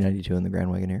can get a 392 in the Grand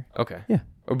Wagoneer. okay. Yeah.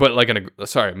 But like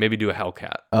maybe do a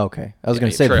Hellcat. Oh, okay. I was Yeah,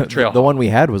 going to say Trailhawk. the one we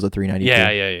had was a 392.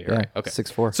 Yeah. Right. Okay.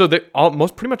 6'4". So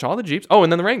pretty much all the Jeeps. Oh,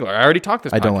 and then the Wrangler. I already talked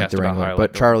this. I don't podcast like the about Wrangler, how I but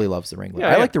like the Charlie loves the Wrangler. Yeah,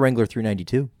 I yeah. like the Wrangler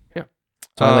 392. Yeah.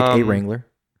 So I like a Um, Wrangler.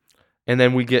 And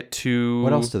then we get to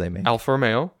What else do they make? Alfa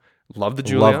Romeo. Love the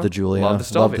Giulia. Love the Giulia. Love the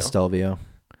Stelvio. Love the Stelvio.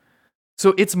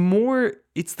 So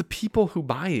it's the people who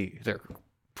buy their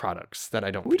products that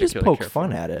I don't We just particularly poke care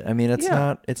fun for. at it. I mean, it's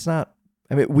Yeah. not.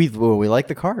 I mean, we like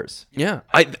the cars. Yeah.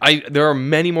 There are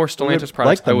many more We Stellantis would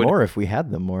products. like them more if we had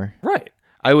them more. Right.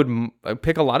 I'd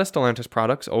pick a lot of Stellantis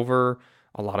products over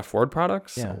a lot of Ford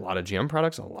products, Yeah. a lot of GM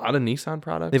products, a lot of Nissan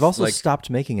products. They've also like stopped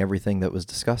making everything that was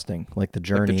disgusting, like the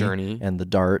Journey, Journey. and the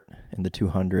Dart and the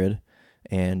 200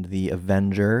 and the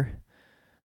Avenger.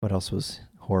 What else was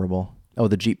horrible? Oh,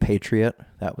 the Jeep Patriot.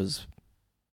 That was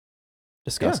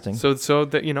disgusting. Yeah. So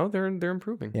that they're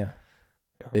improving. Yeah.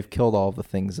 They've killed all of the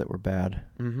things that were bad.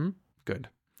 Mm-hmm. Good.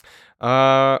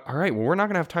 All right. Well, we're not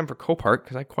going to have time for Copart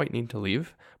because I quite need to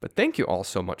leave. But thank you all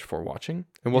so much for watching.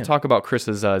 And we'll Yeah. talk about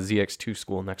Chris's ZX2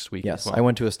 school next week. Yes, as well. I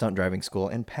went to a stunt driving school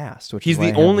and passed. Which He's is why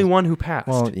the I have only this- one who passed.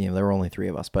 Well, there were only 3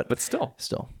 of us, but still.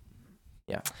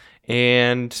 Yeah.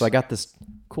 And So I got this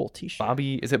cool T-shirt.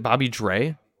 is it Bobby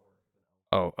Dre?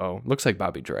 Oh, looks like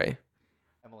Bobby Dre.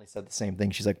 Emily said the same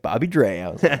thing. She's like, Bobby Dre. I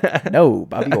was like, no,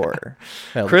 Bobby Orr.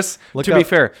 Well, Chris, look to be up-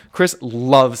 fair, Chris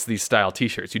loves these style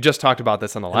T-shirts. You just talked about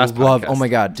this on the last love. podcast. Oh my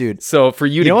god, dude. So for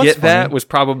you You know to what's get that funny? was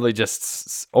probably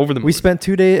just over the moon. We spent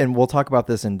 2 days, and we'll talk about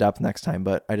this in depth next time.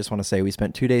 But I just want to say, we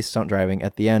spent 2 days stunt driving.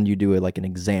 At the end, you do like an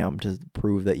exam to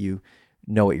prove that you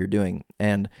know what you're doing.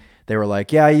 And they were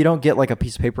like, "Yeah, you don't get like a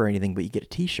piece of paper or anything, but you get a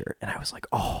T-shirt." And I was like,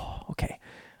 "Oh, okay.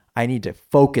 I need to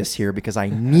focus here because I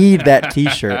need that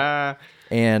T-shirt."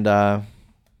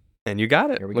 And you got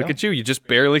it. Here we Look go. at you. You just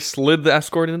barely slid the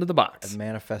Escort into the box. I've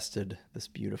manifested this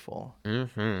beautiful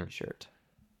Mm-hmm. T-shirt.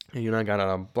 You and I got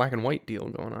a black and white deal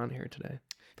going on here today.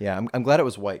 Yeah, I'm glad it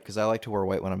was white because I like to wear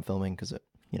white when I'm filming because it,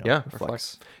 Yeah,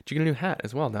 reflects. Did you get a new hat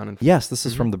as well down in? Yes, this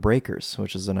is from the Breakers,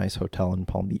 which is a nice hotel in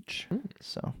Palm Beach.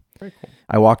 So Very cool.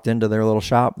 I walked into their little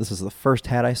shop. This is the first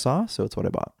hat I saw, so it's what I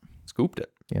bought. Scooped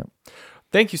it. Yeah.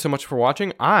 Thank you so much for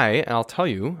watching. I'll tell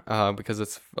you, because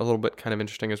it's a little bit kind of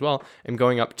interesting as well, am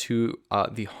going up to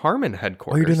the Harman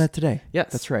headquarters. Oh, you're doing that today?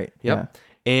 Yes. That's right. Yep.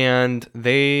 And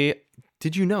they,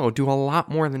 did you know, do a lot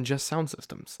more than just sound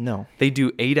systems. No. They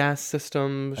do ADAS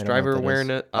systems, I don't know driver what that is.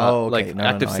 awareness, Oh, okay. like No,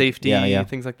 active no. safety, Yeah.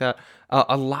 things like that.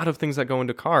 A lot of things that go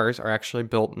into cars are actually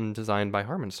built and designed by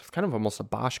Harman. So it's kind of almost a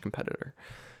Bosch competitor.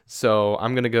 So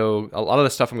I'm going to go, a lot of the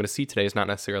stuff I'm going to see today is not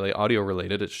necessarily audio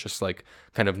related. It's just like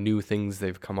kind of new things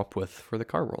they've come up with for the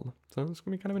car world. So it's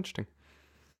going to be kind of interesting.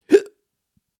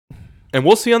 And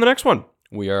we'll see you on the next one.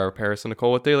 We are Paris and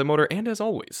Nicole with Daily Motor. And as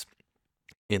always,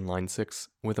 in line 6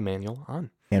 with a manual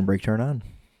on. Handbrake turn on.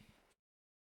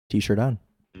 T-shirt on.